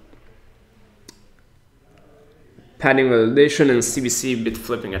 padding validation and CBC bit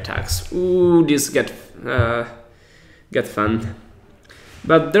flipping attacks. Ooh, these get fun.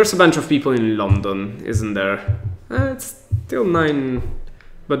 But there's a bunch of people in London, isn't there? It's still 9,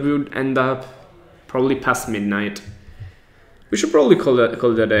 but we would end up probably past midnight. We should probably call it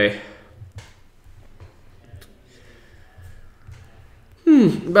a day.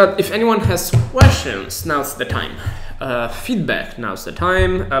 But if anyone has questions, now's the time. Feedback, now's the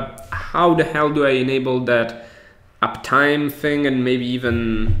time. How the hell do I enable that uptime thing, and maybe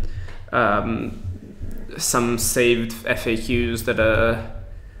even some saved FAQs that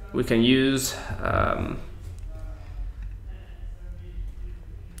we can use?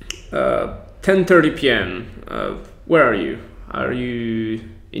 10:30 p.m. Where are you? Are you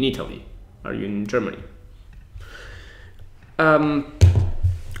in Italy? Are you in Germany?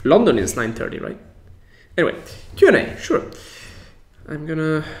 London is 9:30, right? Anyway, Q&A, sure. I'm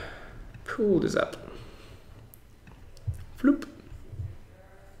gonna pull this up. Floop.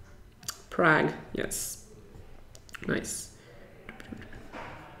 Prague, yes. Nice.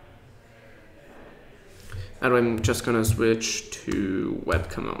 And I'm just gonna switch to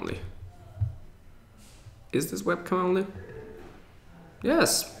webcam only. Is this webcam only?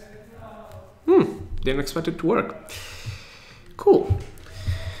 Yes. Didn't expect it to work. Cool.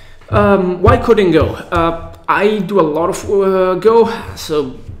 Why coding Go? I do a lot of Go,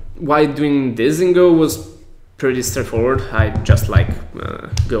 so why doing this in Go was pretty straightforward. I just like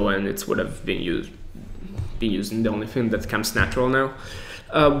Go, and it's what I've been using, the only thing that comes natural now.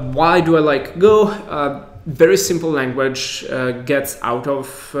 Why do I like Go? Very simple language, gets out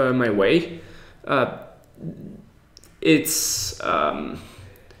of my way. It's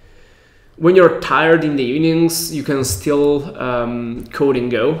when you're tired in the evenings, you can still code in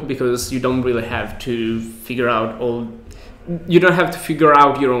Go, because you don't really have to figure out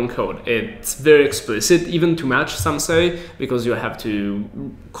your own code. It's very explicit, even too much, some say, because you have to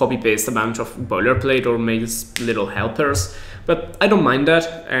copy paste a bunch of boilerplate or make little helpers. But I don't mind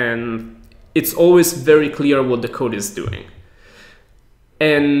that, and it's always very clear what the code is doing.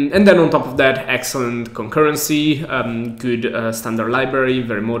 And then on top of that, excellent concurrency, good standard library,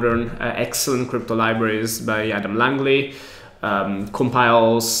 very modern, excellent crypto libraries by Adam Langley,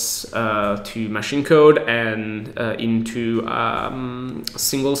 compiles to machine code and into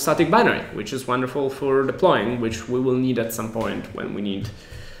single static binary, which is wonderful for deploying, which we will need at some point when we need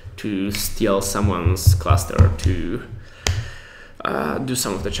to steal someone's cluster to do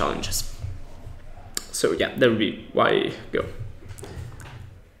some of the challenges. So yeah, that would be why Go.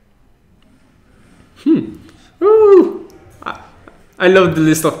 Ooh, I love the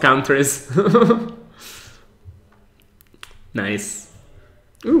list of countries. Nice.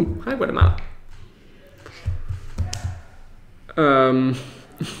 Ooh, hi Guatemala.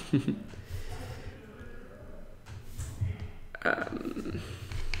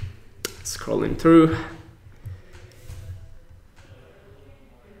 Scrolling through.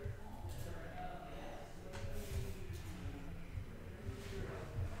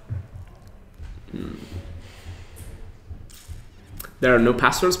 There are no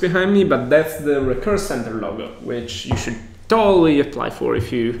passwords behind me, but that's the Recurse Center logo, which you should totally apply for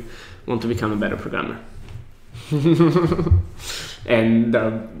if you want to become a better programmer. And there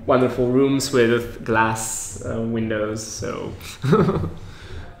are wonderful rooms with glass windows, so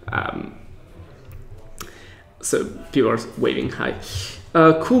so people are waving hi.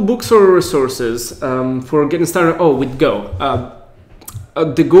 Cool books or resources for getting started? Oh, with Go.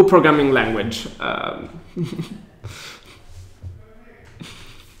 The Go programming language.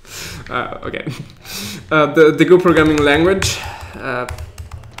 Okay. The Go programming language.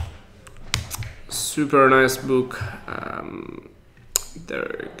 Super nice book. There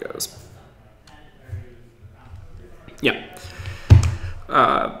it goes. Yeah.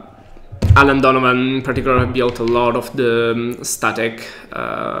 Alan Donovan in particular built a lot of the static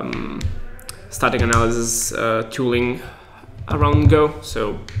analysis tooling around Go.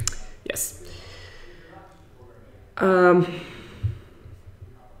 So yes.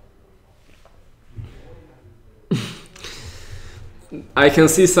 I can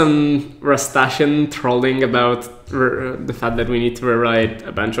see some Rustacean trolling about the fact that we need to rewrite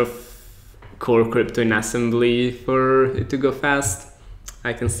a bunch of core crypto in assembly for it to go fast.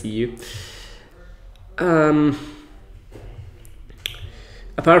 I can see you.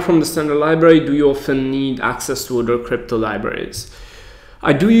 Apart from the standard library, do you often need access to other crypto libraries?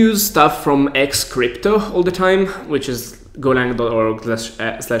 I do use stuff from xcrypto all the time, which is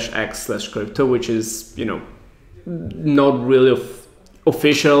golang.org/x/crypto, which is, you know, not really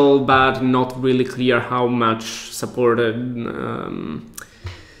official, but not really clear how much supported.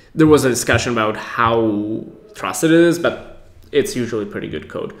 There was a discussion about how trusted it is, but it's usually pretty good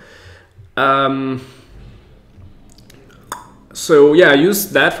code. So yeah, I use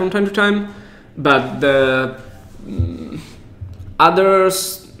that from time to time, but the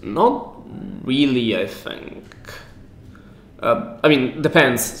others, not really, I think. I mean,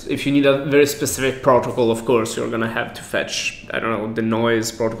 depends. If you need a very specific protocol, of course, you're gonna have to fetch, I don't know, the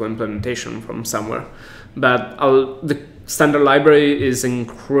noise protocol implementation from somewhere. But the standard library is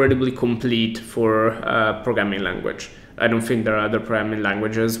incredibly complete for programming language. I don't think there are other programming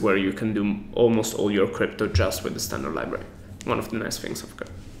languages where you can do almost all your crypto just with the standard library. One of the nice things of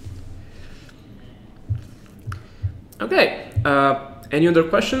code. Okay, any other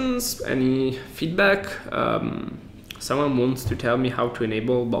questions? Any feedback? Someone wants to tell me how to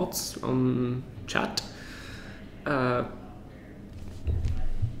enable bots on chat.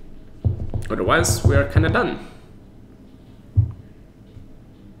 Otherwise, we are kind of done.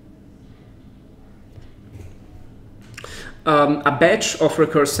 A batch of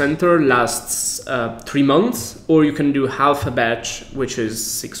Recurse Center lasts 3 months, or you can do half a batch, which is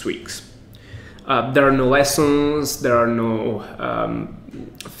 6 weeks. There are no lessons, there are no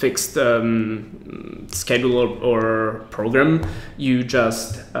fixed schedule or program. You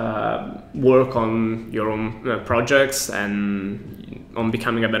just work on your own projects and on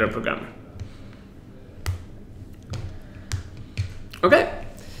becoming a better programmer. Okay,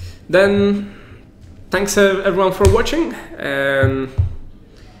 then thanks everyone for watching, and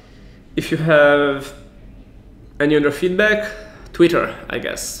if you have any other feedback, Twitter, I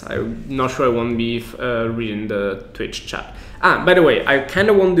guess. I'm not sure I won't be reading the Twitch chat. By the way, I kind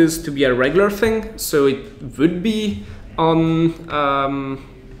of want this to be a regular thing, so it would be on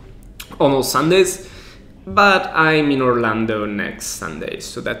all Sundays, but I'm in Orlando next Sunday,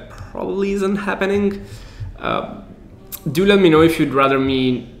 so that probably isn't happening. Do let me know if you'd rather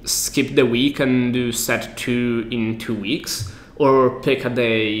me skip the week and do set 2 in 2 weeks, or pick a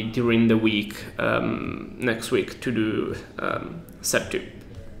day during the week next week to do set 2.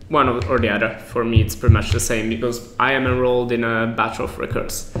 One or the other. For me, it's pretty much the same because I am enrolled in a batch of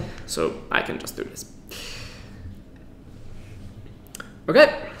Recurse, so I can just do this.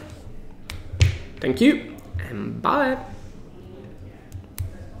 Okay, thank you and bye.